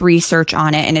so much research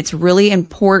on it, and it's really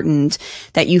important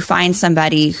that you find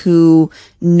somebody who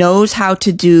knows how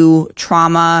to do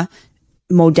trauma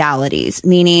modalities,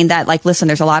 meaning that, like, listen,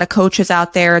 there's a lot of coaches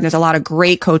out there, and there's a lot of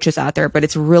great coaches out there, but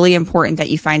it's really important that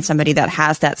you find somebody that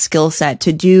has that skill set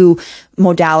to do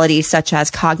modalities such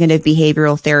as cognitive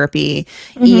behavioral therapy,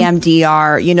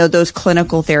 EMDR, those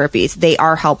clinical therapies. They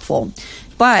are helpful.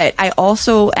 But I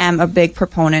also am a big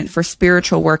proponent for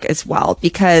spiritual work as well,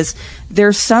 because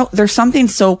there's something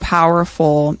so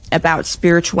powerful about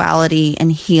spirituality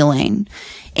and healing.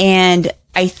 And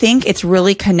I think it's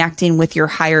really connecting with your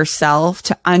higher self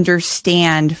to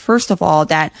understand, first of all,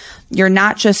 that you're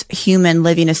not just human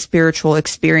living a spiritual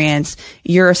experience.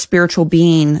 You're a spiritual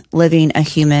being living a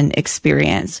human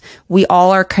experience. We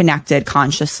all are connected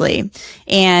consciously.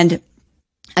 And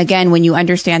again, when you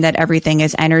understand that everything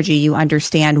is energy, you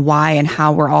understand why and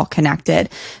how we're all connected.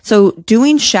 So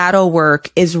doing shadow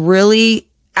work is really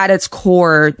at its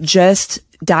core just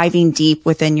diving deep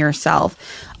within yourself.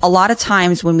 A lot of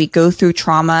times when we go through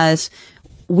traumas,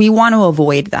 we want to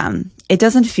avoid them. It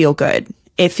doesn't feel good.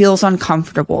 It feels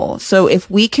uncomfortable. So if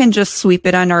we can just sweep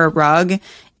it under a rug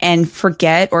and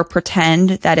forget or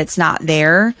pretend that it's not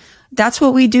there, that's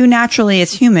what we do naturally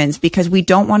as humans, because we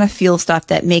don't want to feel stuff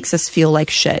that makes us feel like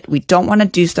shit. We don't want to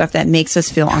do stuff that makes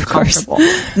us feel uncomfortable.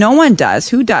 No one does.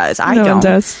 Who does? I don't. No one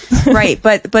does. Right.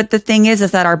 But the thing is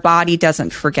that our body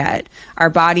doesn't forget. Our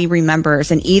body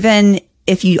remembers. And even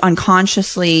if you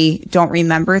unconsciously don't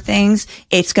remember things,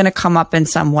 it's going to come up in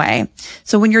some way.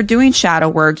 So when you're doing shadow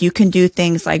work, you can do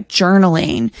things like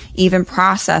journaling, even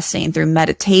processing through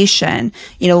meditation,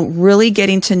 really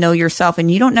getting to know yourself.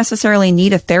 And you don't necessarily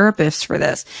need a therapist for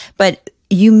this, but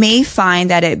you may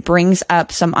find that it brings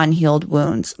up some unhealed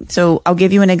wounds. So I'll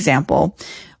give you an example.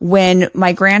 When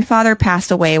my grandfather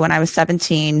passed away when I was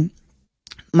 17,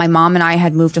 my mom and I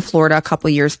had moved to Florida a couple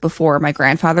years before. My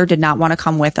grandfather did not want to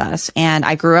come with us, and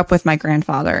I grew up with my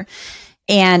grandfather.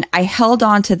 And I held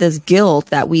on to this guilt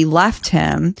that we left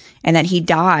him and that he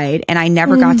died, and I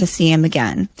never got to see him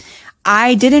again.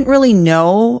 I didn't really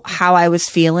know how I was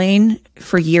feeling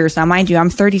for years. Now, mind you, I'm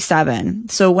 37.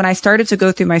 So when I started to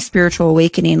go through my spiritual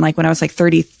awakening, like when I was like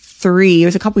 33, it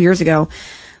was a couple years ago,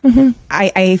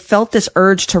 I felt this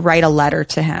urge to write a letter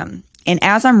to him. And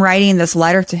as I'm writing this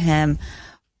letter to him,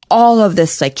 all of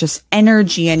this like just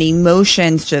energy and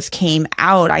emotions just came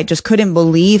out. I just couldn't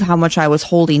believe how much I was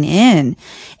holding in.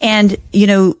 And,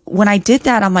 when I did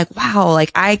that, I'm like, wow,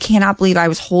 like I cannot believe I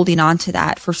was holding on to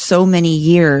that for so many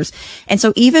years. And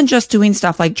so even just doing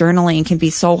stuff like journaling can be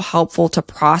so helpful to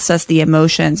process the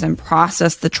emotions and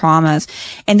process the traumas.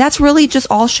 And that's really just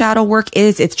all shadow work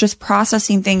is. It's just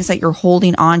processing things that you're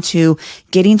holding on to,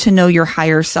 getting to know your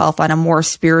higher self on a more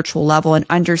spiritual level and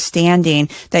understanding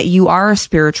that you are a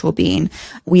spiritual being.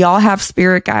 We all have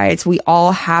spirit guides. We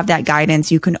all have that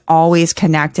guidance. You can always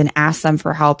connect and ask them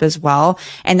for help as well.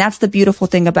 And that's the beautiful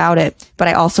thing about it. But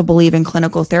I also believe in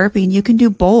clinical therapy, and you can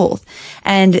do both.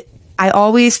 And I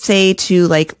always say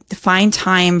to find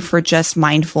time for just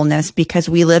mindfulness, because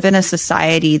we live in a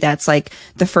society that's like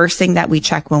the first thing that we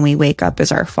check when we wake up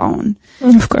is our phone.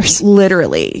 Of course.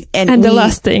 Literally. And the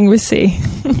last thing we see.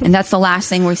 And that's the last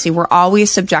thing we see. We're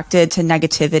always subjected to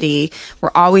negativity.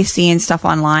 We're always seeing stuff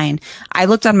online. I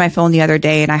looked on my phone the other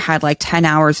day and I had like 10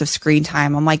 hours of screen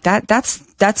time. I'm like,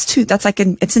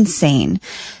 it's insane.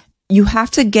 You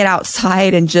have to get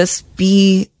outside and just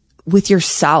be with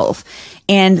yourself.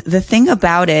 And the thing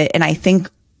about it, and I think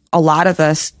a lot of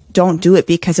us don't do it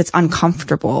because it's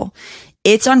uncomfortable.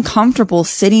 It's uncomfortable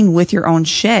sitting with your own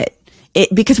shit.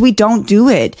 Because we don't do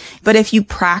it. But if you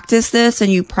practice this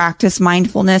and you practice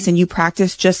mindfulness and you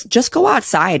practice just go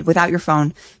outside without your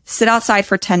phone, sit outside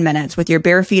for 10 minutes with your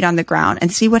bare feet on the ground and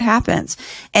see what happens.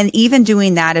 And even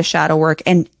doing that is shadow work,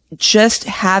 and just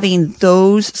having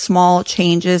those small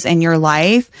changes in your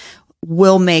life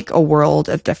will make a world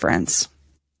of difference.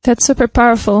 That's super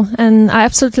powerful. And I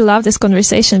absolutely love this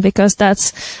conversation, because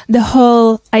that's the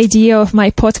whole idea of my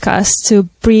podcast, to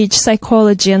bridge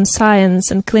psychology and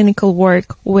science and clinical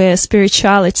work with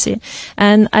spirituality.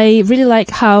 And I really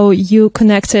like how you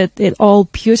connected it all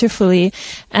beautifully.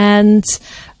 And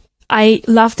I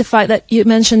love the fact that you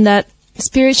mentioned that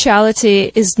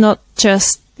spirituality is not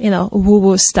just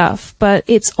woo-woo stuff, but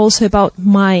it's also about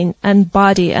mind and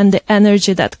body and the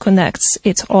energy that connects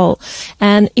it all.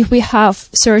 And if we have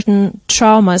certain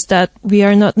traumas that we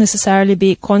are not necessarily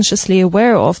be consciously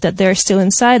aware of, that they're still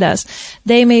inside us,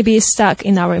 they may be stuck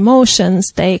in our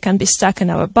emotions, they can be stuck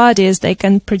in our bodies, they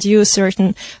can produce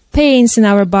certain pains in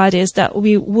our bodies that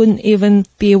we wouldn't even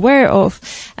be aware of.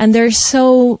 And there's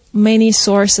so many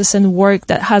sources and work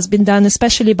that has been done,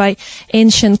 especially by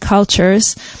ancient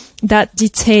cultures, that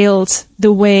detailed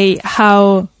the way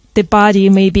how the body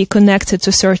may be connected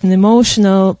to certain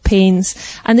emotional pains.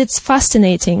 And it's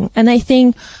fascinating. And I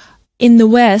think in the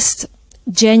West,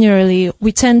 generally,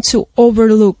 we tend to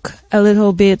overlook a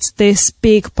little bit this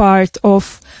big part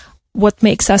of what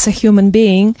makes us a human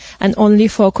being, and only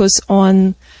focus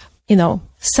on,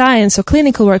 science or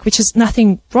clinical work, which is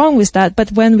nothing wrong with that.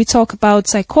 But when we talk about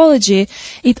psychology,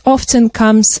 it often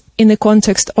comes in the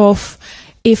context of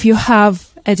if you have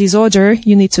a disorder,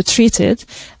 you need to treat it.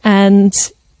 And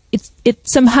it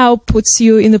somehow puts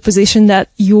you in the position that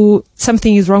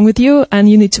something is wrong with you and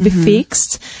you need to be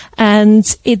fixed. And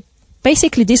it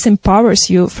basically disempowers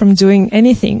you from doing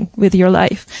anything with your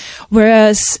life.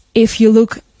 Whereas if you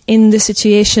look in the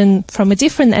situation from a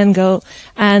different angle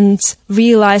and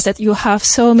realize that you have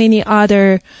so many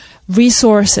other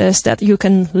resources that you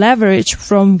can leverage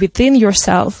from within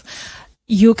yourself,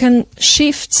 you can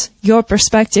shift your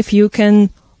perspective, you can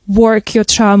work your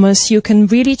traumas, you can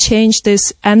really change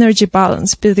this energy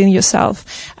balance within yourself.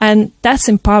 And that's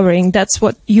empowering. That's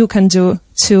what you can do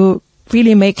to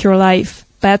really make your life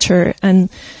better and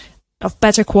of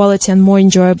better quality and more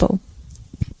enjoyable.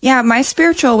 Yeah, my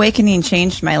spiritual awakening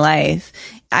changed my life.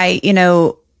 I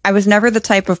was never the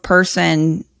type of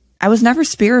person, I was never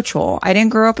spiritual. I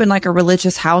didn't grow up in like a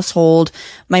religious household.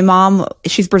 My mom,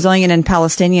 she's Brazilian and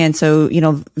Palestinian, so,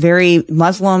 very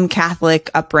Muslim Catholic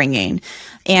upbringing.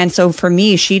 And so for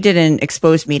me, she didn't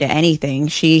expose me to anything.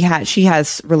 She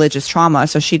has religious trauma,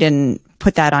 so she didn't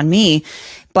put that on me.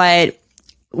 But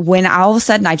when all of a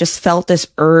sudden I just felt this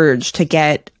urge to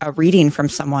get a reading from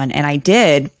someone, and I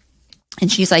did. And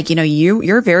she's like,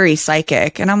 you're very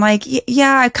psychic. And I'm like,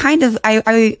 yeah,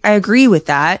 I agree with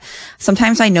that.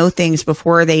 Sometimes I know things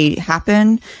before they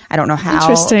happen. I don't know how.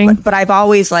 Interesting. But I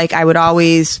would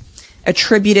always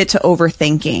attribute it to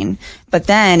overthinking, but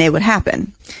then it would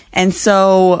happen. And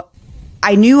so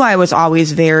I knew I was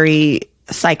always very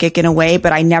psychic in a way,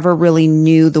 but I never really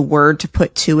knew the word to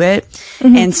put to it.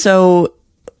 Mm-hmm. And so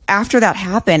after that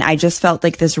happened, I just felt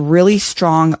like this really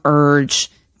strong urge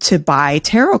to buy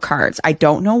tarot cards. I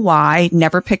don't know why.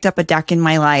 Never picked up a deck in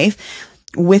my life.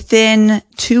 Within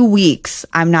 2 weeks,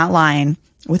 I'm not lying,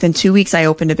 within 2 weeks, I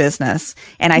opened a business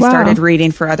and I started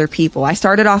reading for other people. I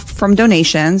started off from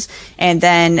donations, and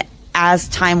then as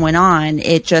time went on,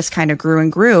 it just kind of grew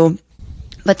and grew.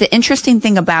 But the interesting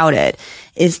thing about it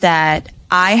is that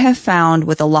I have found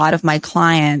with a lot of my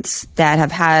clients that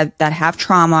have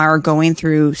trauma or going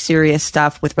through serious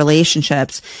stuff with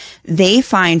relationships, they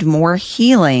find more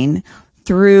healing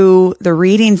through the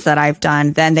readings that I've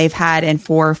done than they've had in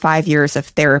 4 or 5 years of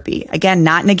therapy. Again,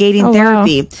 not negating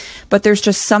therapy, but there's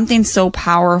just something so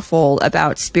powerful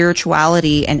about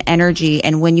spirituality and energy.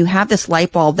 And when you have this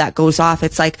light bulb that goes off,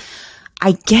 it's like,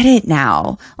 I get it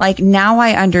now. Like now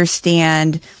I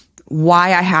understand why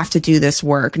I have to do this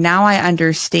work. Now I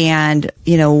understand,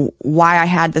 why I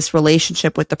had this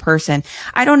relationship with the person.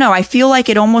 I don't know. I feel like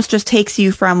it almost just takes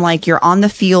you from like you're on the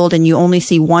field and you only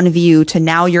see one view to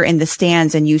now you're in the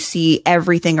stands and you see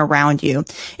everything around you.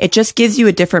 It just gives you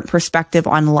a different perspective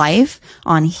on life,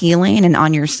 on healing, and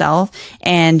on yourself.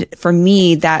 And for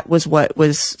me, that was what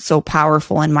was so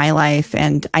powerful in my life.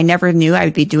 And I never knew I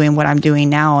would be doing what I'm doing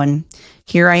now. And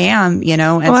here I am,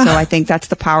 and so I think that's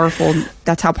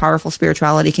how powerful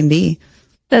spirituality can be.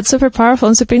 That's super powerful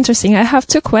and super interesting. I have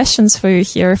 2 questions for you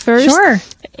here. First, sure.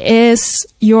 Is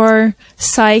your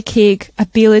psychic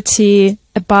ability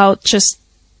about just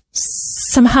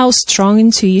somehow strong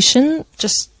intuition,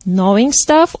 just knowing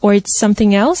stuff, or it's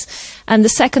something else? And the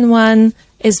second one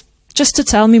is just to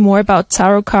tell me more about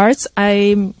tarot cards.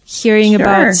 I'm hearing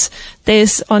about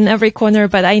this on every corner,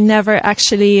 but I never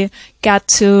actually got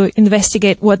to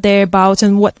investigate what they're about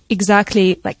and what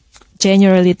exactly, like,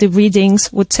 generally the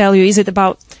readings would tell you. Is it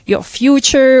about your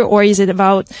future, or is it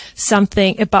about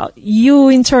something about you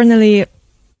internally?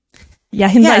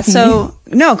 Enlighten me.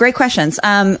 No, great questions.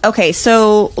 Okay,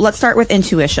 so let's start with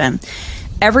intuition.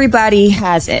 Everybody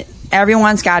has it.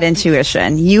 Everyone's got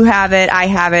intuition. You have it. I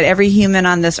have it. Every human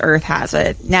on this earth has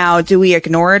it. Now, do we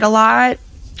ignore it a lot?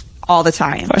 All the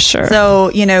time. For sure.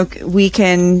 So, we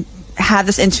can have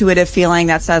this intuitive feeling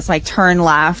that says like turn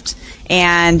left,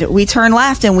 and we turn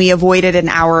left and we avoided an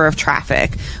hour of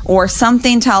traffic, or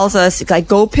something tells us like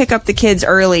go pick up the kids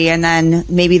early, and then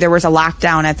maybe there was a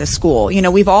lockdown at the school.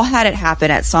 We've all had it happen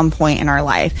at some point in our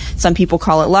life. Some people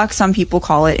call it luck, some people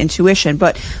call it intuition,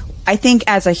 but I think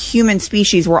as a human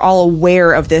species, we're all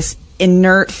aware of this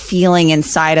inert feeling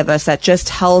inside of us that just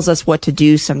tells us what to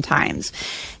do sometimes.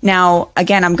 Now,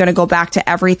 again, I'm going to go back to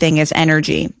everything is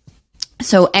energy.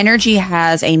 So energy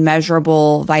has a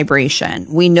measurable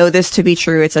vibration. We know this to be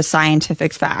true. It's a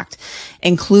scientific fact,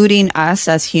 including us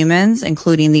as humans,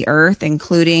 including the earth,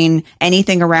 including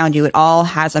anything around you. It all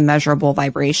has a measurable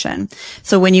vibration.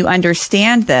 So when you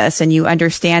understand this, and you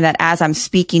understand that as I'm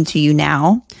speaking to you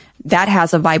now, that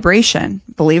has a vibration.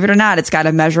 Believe it or not, it's got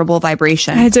a measurable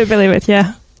vibration. I do believe it,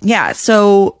 yeah. Yeah.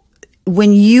 So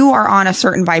when you are on a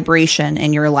certain vibration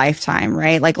in your lifetime,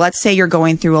 right? Like, let's say you're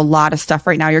going through a lot of stuff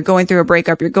right now. You're going through a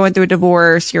breakup. You're going through a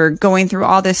divorce. You're going through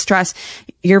all this stress.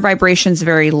 Your vibration's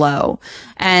very low.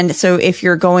 And so if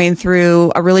you're going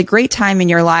through a really great time in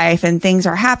your life and things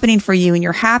are happening for you and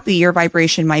you're happy, your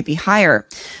vibration might be higher.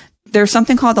 There's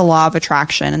something called the law of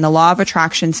attraction, and the law of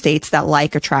attraction states that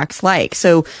like attracts like.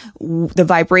 So the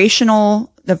vibrational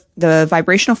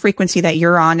frequency that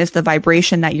you're on is the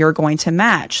vibration that you're going to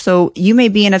match. So you may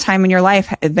be in a time in your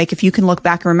life, like if you can look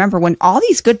back and remember when all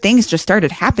these good things just started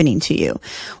happening to you,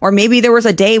 or maybe there was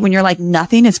a day when you're like,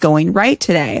 nothing is going right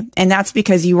today. And that's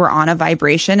because you were on a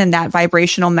vibration, and that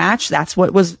vibrational match, that's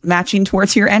what was matching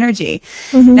towards your energy.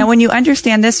 Now, when you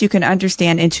understand this, you can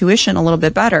understand intuition a little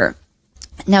bit better.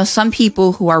 Now, some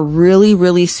people who are really,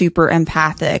 really super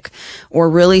empathic or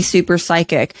really super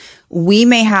psychic, we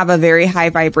may have a very high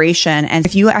vibration. And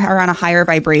if you are on a higher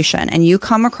vibration and you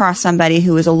come across somebody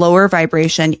who is a lower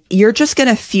vibration, you're just going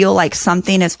to feel like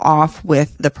something is off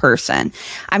with the person.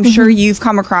 I'm sure you've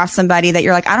come across somebody that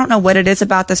you're like, I don't know what it is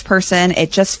about this person.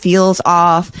 It just feels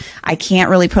off. I can't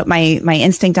really put my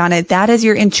instinct on it. That is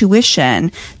your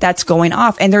intuition that's going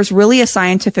off. And there's really a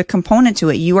scientific component to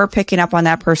it. You are picking up on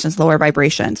that person's lower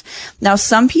vibrations. Now,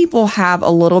 some people have a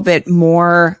little bit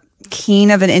more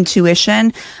keen of an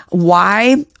intuition.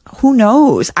 Why? Who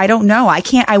knows? I don't know.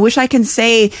 I wish I can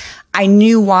say I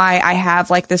knew why I have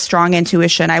like this strong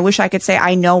intuition. I wish I could say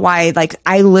I know why. Like,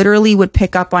 I literally would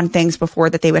pick up on things before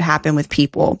that they would happen with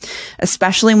people,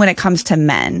 especially when it comes to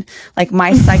men. Like,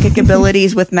 my psychic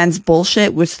abilities with men's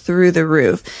bullshit was through the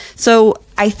roof. So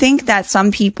I think that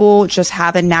some people just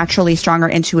have a naturally stronger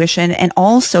intuition. And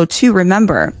also, too,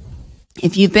 remember,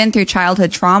 if you've been through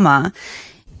childhood trauma,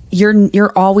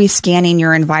 you're always scanning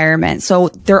your environment. So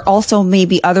there also may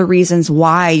be other reasons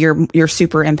why you're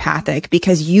super empathic,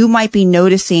 because you might be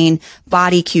noticing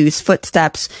body cues,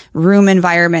 footsteps, room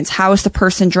environments. How is the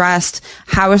person dressed?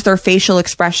 How is their facial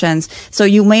expressions? So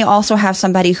you may also have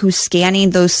somebody who's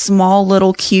scanning those small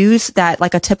little cues that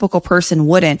like a typical person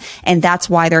wouldn't. And that's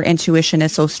why their intuition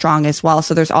is so strong as well.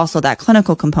 So there's also that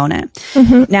clinical component.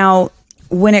 Now,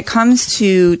 when it comes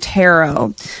to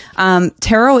tarot,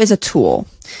 tarot is a tool.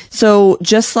 So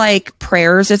just like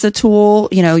prayers is a tool,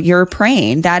 you're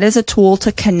praying. That is a tool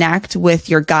to connect with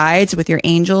your guides, with your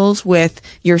angels, with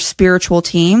your spiritual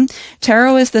team.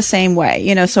 Tarot is the same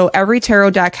way, so every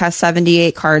tarot deck has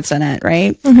 78 cards in it,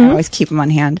 right? I always keep them on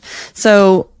hand.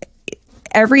 So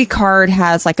every card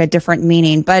has like a different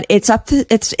meaning, but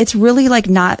it's really like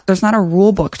there's not a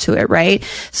rule book to it, right?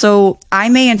 So I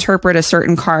may interpret a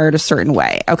certain card a certain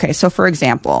way. Okay. So for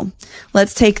example,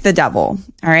 let's take the devil.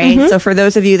 All right. So for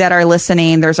those of you that are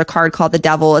listening, there's a card called the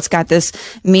devil. It's got this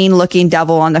mean looking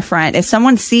devil on the front. If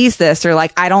someone sees this, they're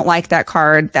like, I don't like that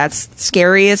card. That's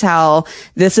scary as hell.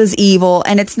 This is evil.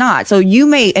 And it's not. So you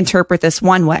may interpret this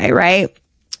one way, right?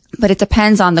 But it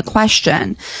depends on the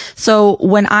question. So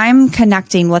when I'm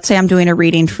connecting, let's say I'm doing a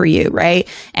reading for you, right?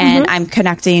 And I'm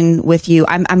connecting with you.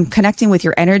 I'm connecting with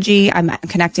your energy. I'm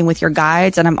connecting with your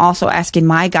guides. And I'm also asking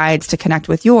my guides to connect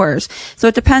with yours. So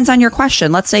it depends on your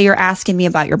question. Let's say you're asking me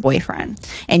about your boyfriend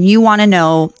and you want to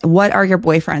know, what are your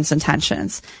boyfriend's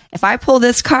intentions? If I pull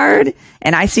this card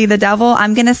and I see the devil,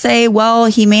 I'm going to say, well,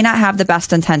 he may not have the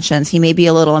best intentions. He may be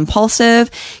a little impulsive.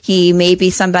 He may be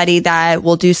somebody that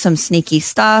will do some sneaky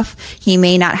stuff. He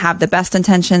may not have the best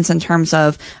intentions in terms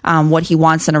of what he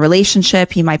wants in a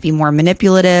relationship. He might be more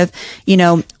manipulative,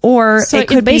 or so it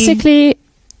could basically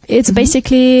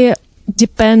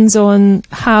depends on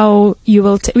how you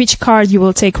will which card you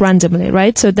will take randomly,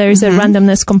 right? So there is a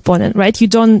randomness component, right? You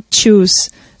don't choose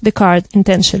the card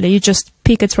intentionally. You just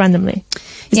pick it randomly.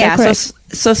 Is that correct?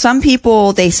 So some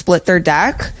people, they split their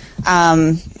deck.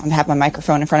 I have my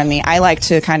microphone in front of me. I like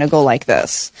to kind of go like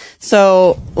this.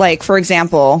 So like, for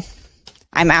example,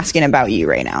 I'm asking about you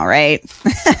right now, right?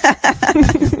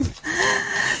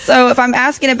 So if I'm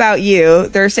asking about you,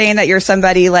 they're saying that you're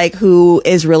somebody like who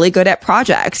is really good at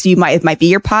projects. It might be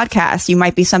your podcast. You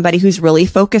might be somebody who's really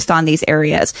focused on these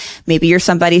areas. Maybe you're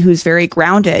somebody who's very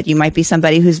grounded. You might be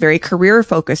somebody who's very career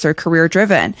focused or career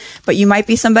driven, but you might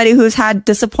be somebody who's had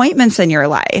disappointments in your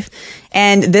life.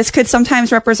 And this could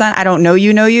sometimes represent, I don't know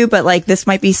you, but like this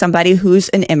might be somebody who's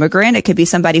an immigrant. It could be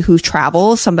somebody who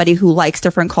travels, somebody who likes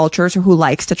different cultures or who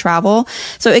likes to travel.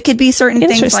 So it could be certain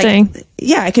things like,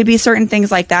 it could be certain things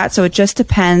like that. So it just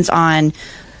depends on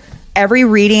every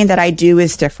reading that I do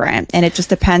is different, and it just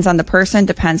depends on the person,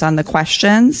 depends on the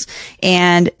questions.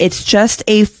 And it's just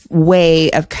a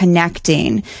way of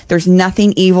connecting. There's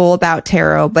nothing evil about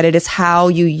tarot, but it is how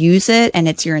you use it, and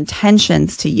it's your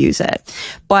intentions to use it.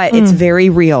 But it's very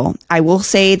real. I will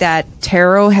say that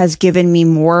tarot has given me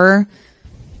more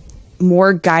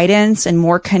guidance and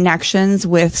more connections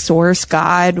with source,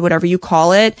 God, whatever you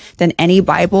call it, than any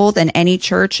Bible, than any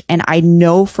church. And I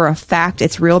know for a fact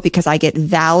it's real because I get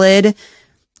valid,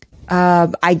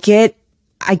 I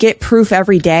get proof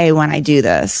every day when I do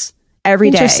this. Every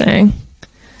day. Interesting.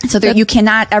 So that you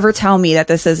cannot ever tell me that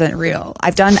this isn't real.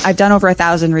 I've done over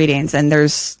 1,000 readings, and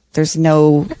there's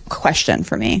no question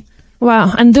for me.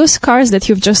 Wow. And those cards that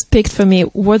you've just picked for me,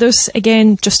 were those,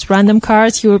 again, just random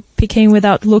cards you were picking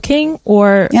without looking,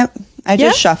 or? Yep. I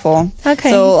just shuffle.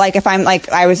 Okay. So like if I'm like,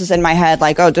 I was just in my head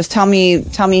like, oh, just tell me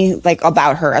like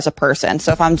about her as a person.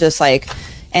 So if I'm just like,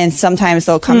 and sometimes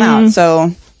they'll come out.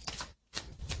 So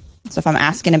if I'm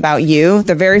asking about you,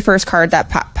 the very first card that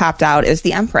popped out is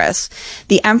the Empress.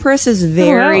 The Empress is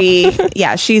very,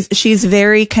 she's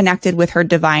very connected with her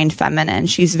divine feminine.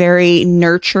 She's very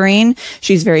nurturing.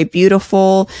 She's very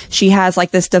beautiful. She has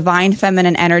like this divine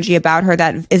feminine energy about her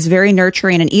that is very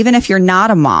nurturing. And even if you're not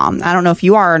a mom, I don't know if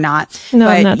you are or not,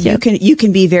 but not yet. you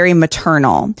can be very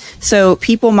maternal. So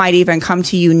people might even come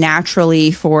to you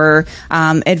naturally for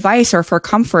advice or for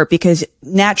comfort, because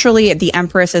naturally the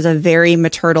Empress is a very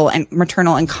maternal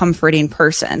and comforting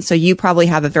person. So you probably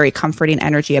have a very comforting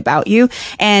energy about you.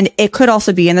 And it could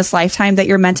also be in this lifetime that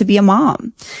you're meant to be a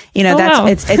mom. You know,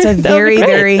 it's a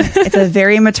it's a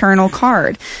very maternal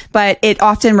card, but it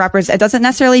often it doesn't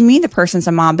necessarily mean the person's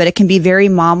a mom, but it can be very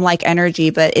mom-like energy,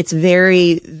 but it's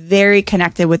very, very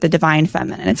connected with the divine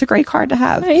feminine. It's a great card to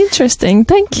have. Very interesting.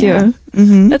 Thank you. Yeah.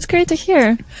 Mm-hmm. That's great to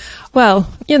hear.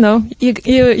 Well, you know,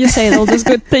 you say all those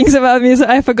good things about me, so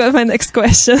I forgot my next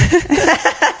question.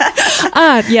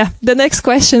 The next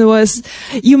question was,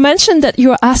 you mentioned that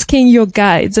you're asking your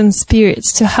guides and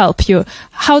spirits to help you.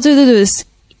 How do you do this?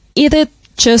 Is it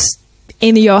just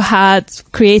in your head,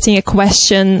 creating a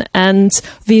question and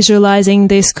visualizing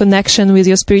this connection with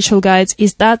your spiritual guides?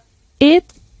 Is that it?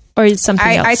 Or is it something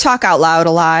else? I talk out loud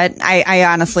a lot. I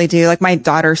honestly do. Like my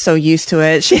daughter's so used to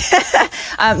it. So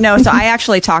I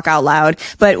actually talk out loud.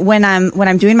 But when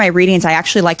I'm doing my readings, I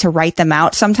actually like to write them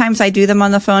out. Sometimes I do them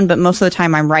on the phone, but most of the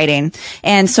time I'm writing.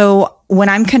 And so when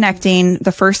I'm connecting,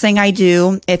 the first thing I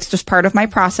do, it's just part of my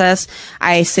process.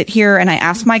 I sit here and I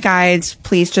ask my guides,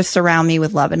 please just surround me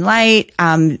with love and light.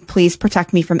 Please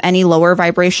protect me from any lower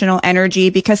vibrational energy,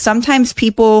 because sometimes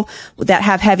people that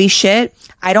have heavy shit,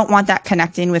 I don't want that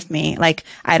connecting with me. Like,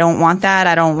 I don't want that.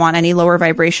 I don't want any lower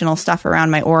vibrational stuff around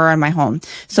my aura and my home.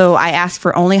 So I ask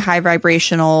for only high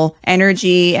vibrational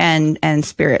energy and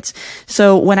spirits.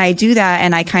 So when I do that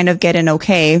and I kind of get an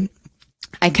okay,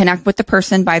 I connect with the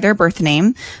person by their birth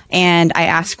name, and I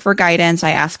ask for guidance.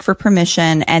 I ask for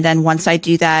permission. And then once I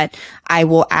do that, I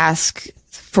will ask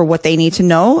for what they need to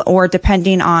know, or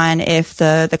depending on if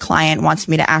the client wants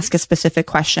me to ask a specific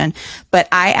question. But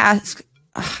I ask,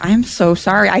 I'm so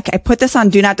sorry. I put this on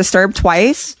Do Not Disturb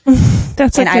twice.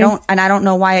 That's okay. And I don't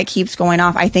know why it keeps going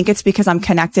off. I think it's because I'm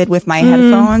connected with my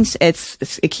headphones.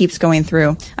 It keeps going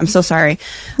through. I'm so sorry.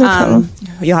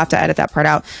 You'll have to edit that part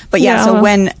out. But so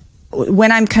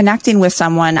when I'm connecting with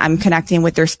someone, I'm connecting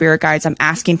with their spirit guides. I'm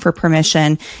asking for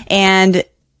permission. And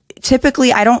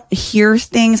typically I don't hear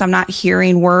things. I'm not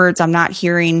hearing words. I'm not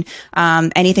hearing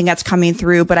anything that's coming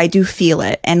through, but I do feel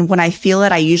it. And when I feel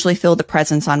it, I usually feel the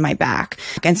presence on my back.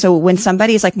 And so when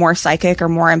somebody's like more psychic or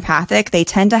more empathic, they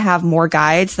tend to have more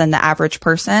guides than the average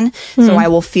person. So I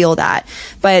will feel that.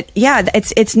 But yeah,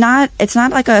 it's not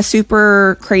like a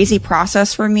super crazy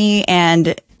process for me.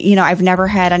 And you know, I've never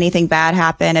had anything bad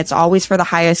happen. It's always for the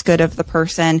highest good of the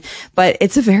person, but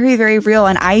it's very, very real.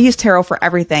 And I use tarot for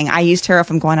everything. I use tarot if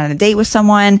I'm going on a date with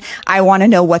someone. I want to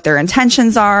know what their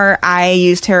intentions are. I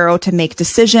use tarot to make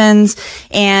decisions,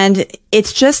 and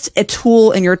it's just a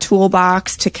tool in your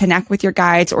toolbox to connect with your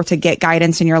guides or to get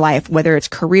guidance in your life, whether it's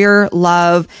career,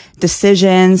 love,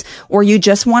 decisions, or you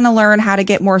just want to learn how to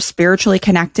get more spiritually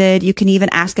connected. You can even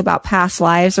ask about past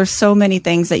lives. There's so many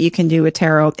things that you can do with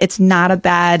tarot. It's not a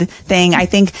bad thing. I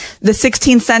think the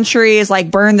 16th century is like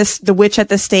burn the witch at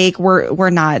the stake. We're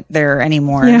not there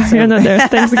anymore. Yeah, so. You're not there.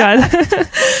 Thanks God.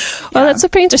 Well, that's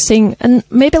super interesting. And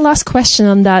maybe last question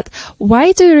on that.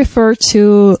 Why do you refer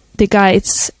to the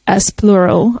guides as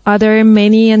plural? Are there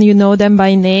many and you know them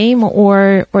by name,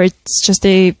 or it's just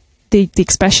the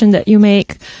expression that you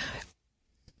make?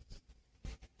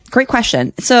 Great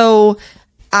question. So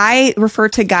I refer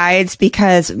to guides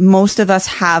because most of us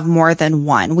have more than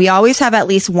one. We always have at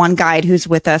least one guide who's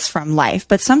with us from life,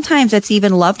 but sometimes it's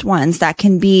even loved ones that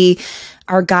can be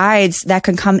our guides that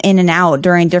can come in and out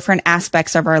during different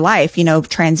aspects of our life,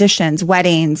 transitions,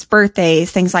 weddings,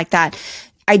 birthdays, things like that.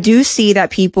 I do see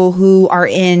that people who are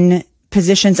in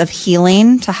positions of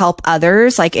healing to help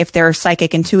others, like if they're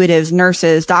psychic intuitives,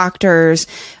 nurses, doctors,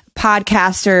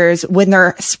 podcasters, when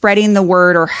they're spreading the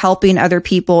word or helping other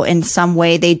people in some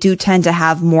way, they do tend to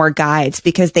have more guides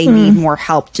because they need more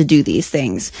help to do these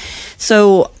things.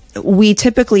 So we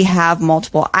typically have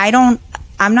multiple. I'm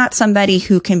not somebody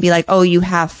who can be like, oh, you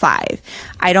have 5.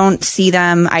 I don't see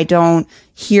them. I don't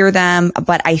hear them,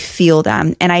 but I feel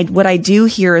them. And what I do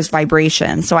hear is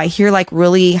vibration. So I hear like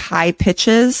really high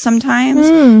pitches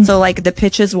sometimes. So like the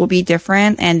pitches will be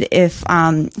different. And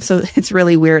so it's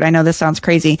really weird. I know this sounds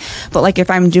crazy, but like if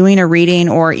I'm doing a reading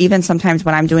or even sometimes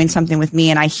when I'm doing something with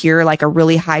me and I hear like a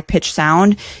really high pitched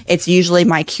sound, it's usually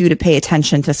my cue to pay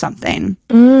attention to something.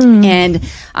 And,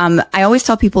 I always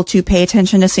tell people to pay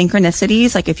attention to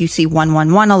synchronicities. Like if you see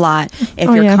 111 a lot, if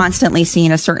you're constantly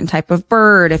seeing a certain type of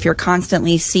bird, if you're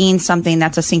constantly seeing something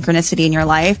that's a synchronicity in your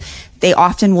life, they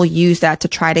often will use that to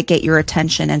try to get your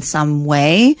attention in some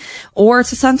way, or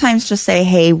to sometimes just say,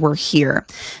 hey, we're here.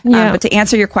 But to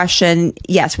answer your question,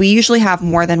 yes, we usually have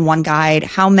more than one guide.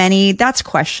 How many? That's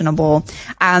questionable.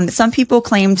 Some people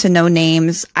claim to know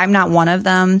names. I'm not one of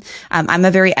them. I'm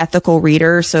a very ethical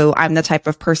reader. So I'm the type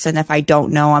of person, if I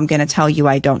don't know, I'm going to tell you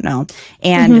I don't know.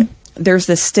 And there's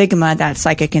this stigma that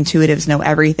psychic intuitives know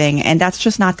everything. And that's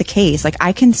just not the case. Like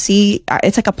I can see,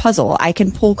 it's like a puzzle. I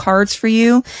can pull cards for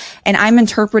you and I'm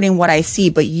interpreting what I see,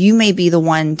 but you may be the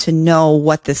one to know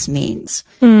what this means.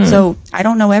 So I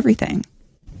don't know everything.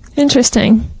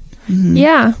 Interesting.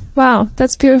 Yeah. Wow.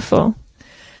 That's beautiful.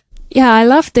 Yeah. I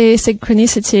love the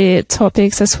synchronicity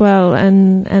topics as well.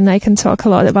 And I can talk a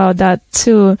lot about that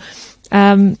too.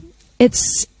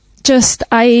 It's just,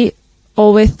 I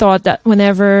always thought that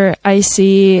whenever I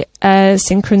see a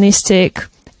synchronistic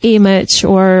image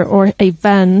or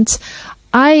event,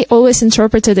 I always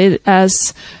interpreted it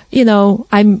as,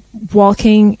 I'm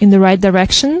walking in the right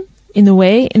direction in a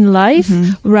way in life,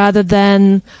 rather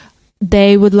than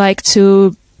they would like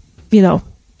to,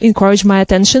 encourage my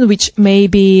attention, which may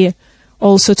be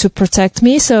also to protect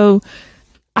me. So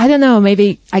I don't know,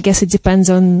 maybe, I guess it depends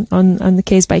on the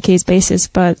case by case basis,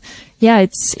 but yeah,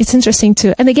 it's interesting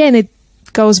too. And again, it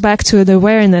goes back to the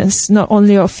awareness, not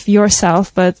only of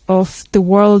yourself, but of the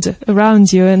world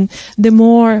around you. And the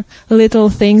more little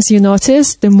things you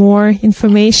notice, the more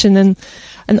information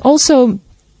and also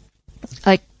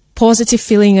like positive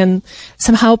feeling and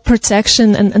somehow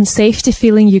protection and safety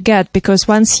feeling you get. Because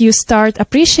once you start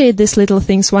appreciate these little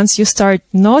things, once you start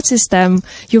notice them,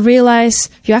 you realize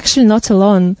you're actually not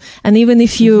alone. And even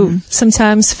if you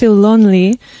sometimes feel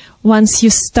lonely, once you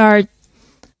start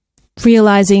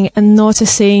realizing and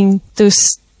noticing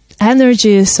those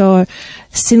energies or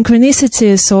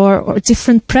synchronicities or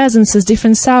different presences,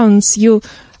 different sounds, you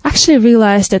actually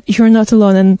realize that you're not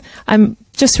alone. And I'm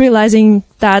just realizing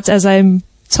that as I'm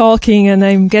talking and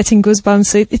I'm getting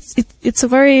goosebumps. It's a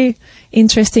very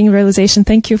interesting realization.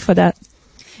 Thank you for that.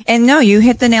 And no, you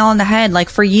hit the nail on the head. Like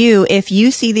for you, if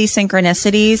you see these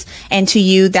synchronicities and to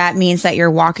you that means that you're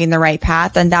walking the right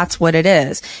path, then that's what it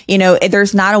is.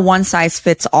 There's not a one size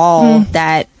fits all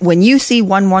that when you see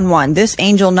 111, this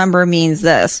angel number means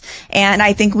this. And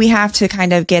I think we have to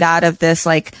kind of get out of this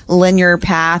like linear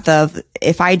path of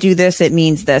if I do this, it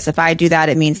means this. If I do that,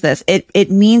 it means this. It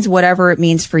means whatever it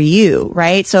means for you,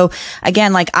 right? So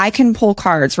again, like I can pull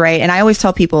cards, right? And I always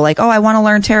tell people like, oh, I want to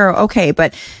learn tarot. Okay,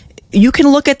 but you can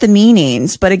look at the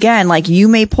meanings, but again, like you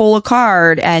may pull a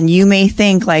card and you may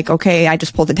think like, okay, I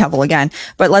just pulled the devil again.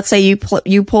 But let's say you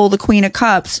pull the Queen of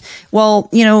Cups. Well,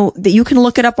 you can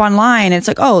look it up online. And it's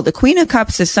like, oh, the Queen of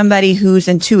Cups is somebody who's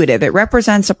intuitive. It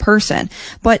represents a person,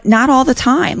 but not all the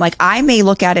time. Like I may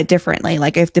look at it differently.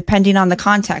 Like if depending on the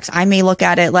context, I may look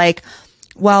at it like,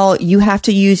 well, you have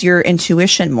to use your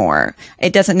intuition more.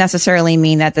 It doesn't necessarily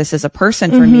mean that this is a person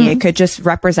for me. It could just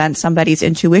represent somebody's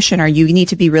intuition, or you need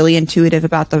to be really intuitive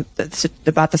about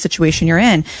the situation you're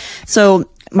in. So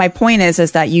my point is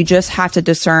that you just have to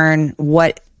discern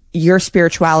what your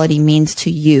spirituality means to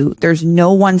you. There's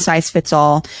no one size fits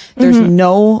all. There's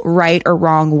no right or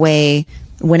wrong way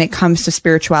when it comes to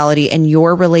spirituality and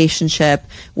your relationship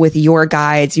with your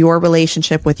guides, your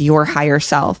relationship with your higher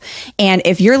self. And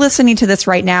if you're listening to this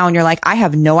right now and you're like, I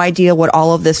have no idea what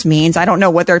all of this means, I don't know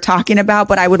what they're talking about,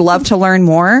 but I would love to learn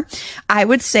more, I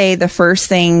would say the first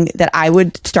thing that I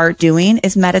would start doing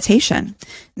is meditation.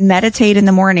 Meditate in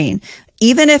the morning.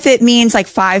 even if it means like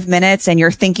 5 minutes and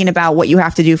you're thinking about what you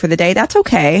have to do for the day, that's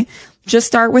okay. Just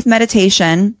start with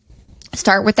meditation.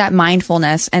 Start with that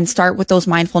mindfulness and start with those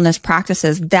mindfulness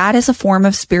practices. That is a form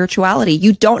of spirituality.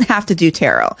 You don't have to do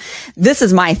tarot. This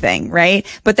is my thing, right?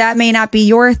 But that may not be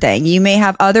your thing. You may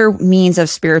have other means of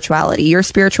spirituality. Your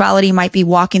spirituality might be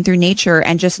walking through nature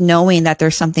and just knowing that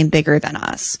there's something bigger than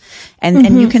us.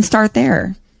 And you can start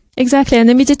there. Exactly. And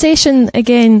the meditation,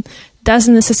 again,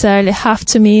 doesn't necessarily have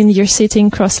to mean you're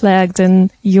sitting cross-legged and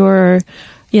you're,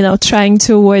 trying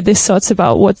to avoid these thoughts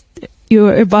about what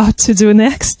you're about to do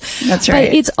next. That's right.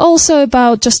 But it's also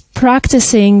about just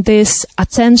practicing this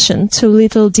attention to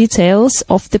little details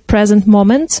of the present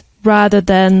moment rather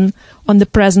than on the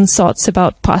present thoughts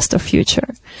about past or future.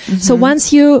 Mm-hmm. So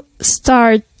once you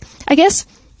start, I guess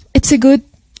it's a good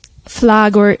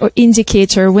flag or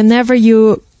indicator whenever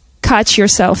you catch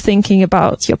yourself thinking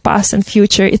about your past and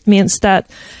future, it means that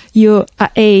you are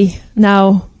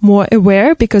now more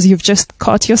aware because you've just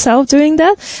caught yourself doing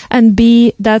that, and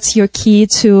B, that's your key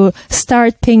to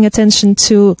start paying attention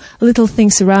to little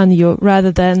things around you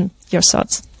rather than your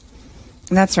thoughts.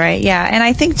 That's right. Yeah. And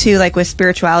I think too, like with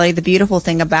spirituality, the beautiful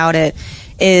thing about it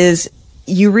is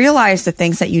you realize the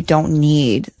things that you don't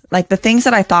need, like the things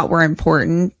that I thought were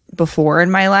important before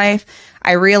in my life.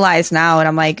 I realize now, and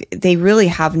I'm like, they really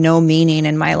have no meaning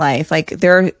in my life. Like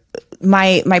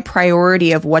my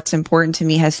priority of what's important to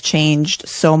me has changed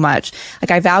so much.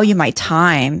 Like I value my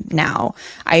time now.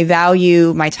 I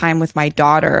value my time with my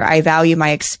daughter. I value my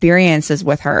experiences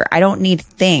with her. I don't need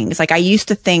things. Like I used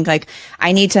to think like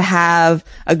I need to have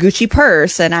a Gucci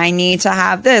purse and I need to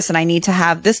have this and I need to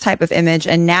have this type of image.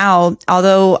 And now,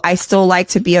 although I still like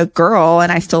to be a girl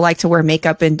and I still like to wear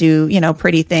makeup and do,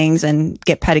 pretty things and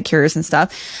get pedicures and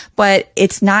stuff, but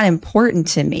it's not important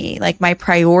to me. Like my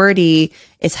priority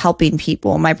is helping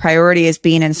people. My priority is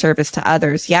being in service to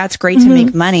others. Yeah, it's great to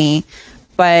make money,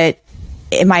 but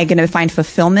am I going to find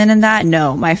fulfillment in that?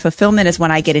 No, my fulfillment is when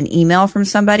I get an email from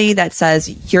somebody that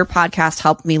says, your podcast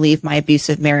helped me leave my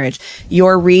abusive marriage.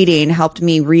 Your reading helped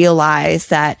me realize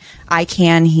that I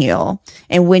can heal.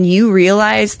 And when you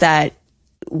realize that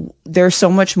there's so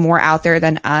much more out there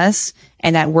than us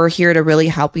and that we're here to really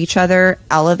help each other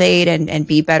elevate and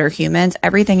be better humans,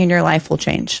 everything in your life will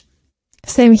change.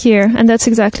 Same here. And that's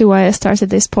exactly why I started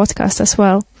this podcast as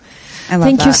well.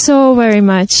 Thank you so very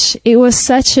much. It was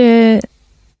such an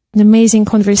amazing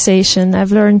conversation.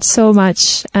 I've learned so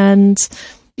much and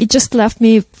it just left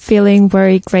me feeling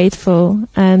very grateful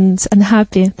and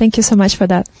happy. Thank you so much for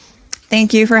that.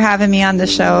 Thank you for having me on the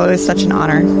show. It was such an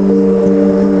honor.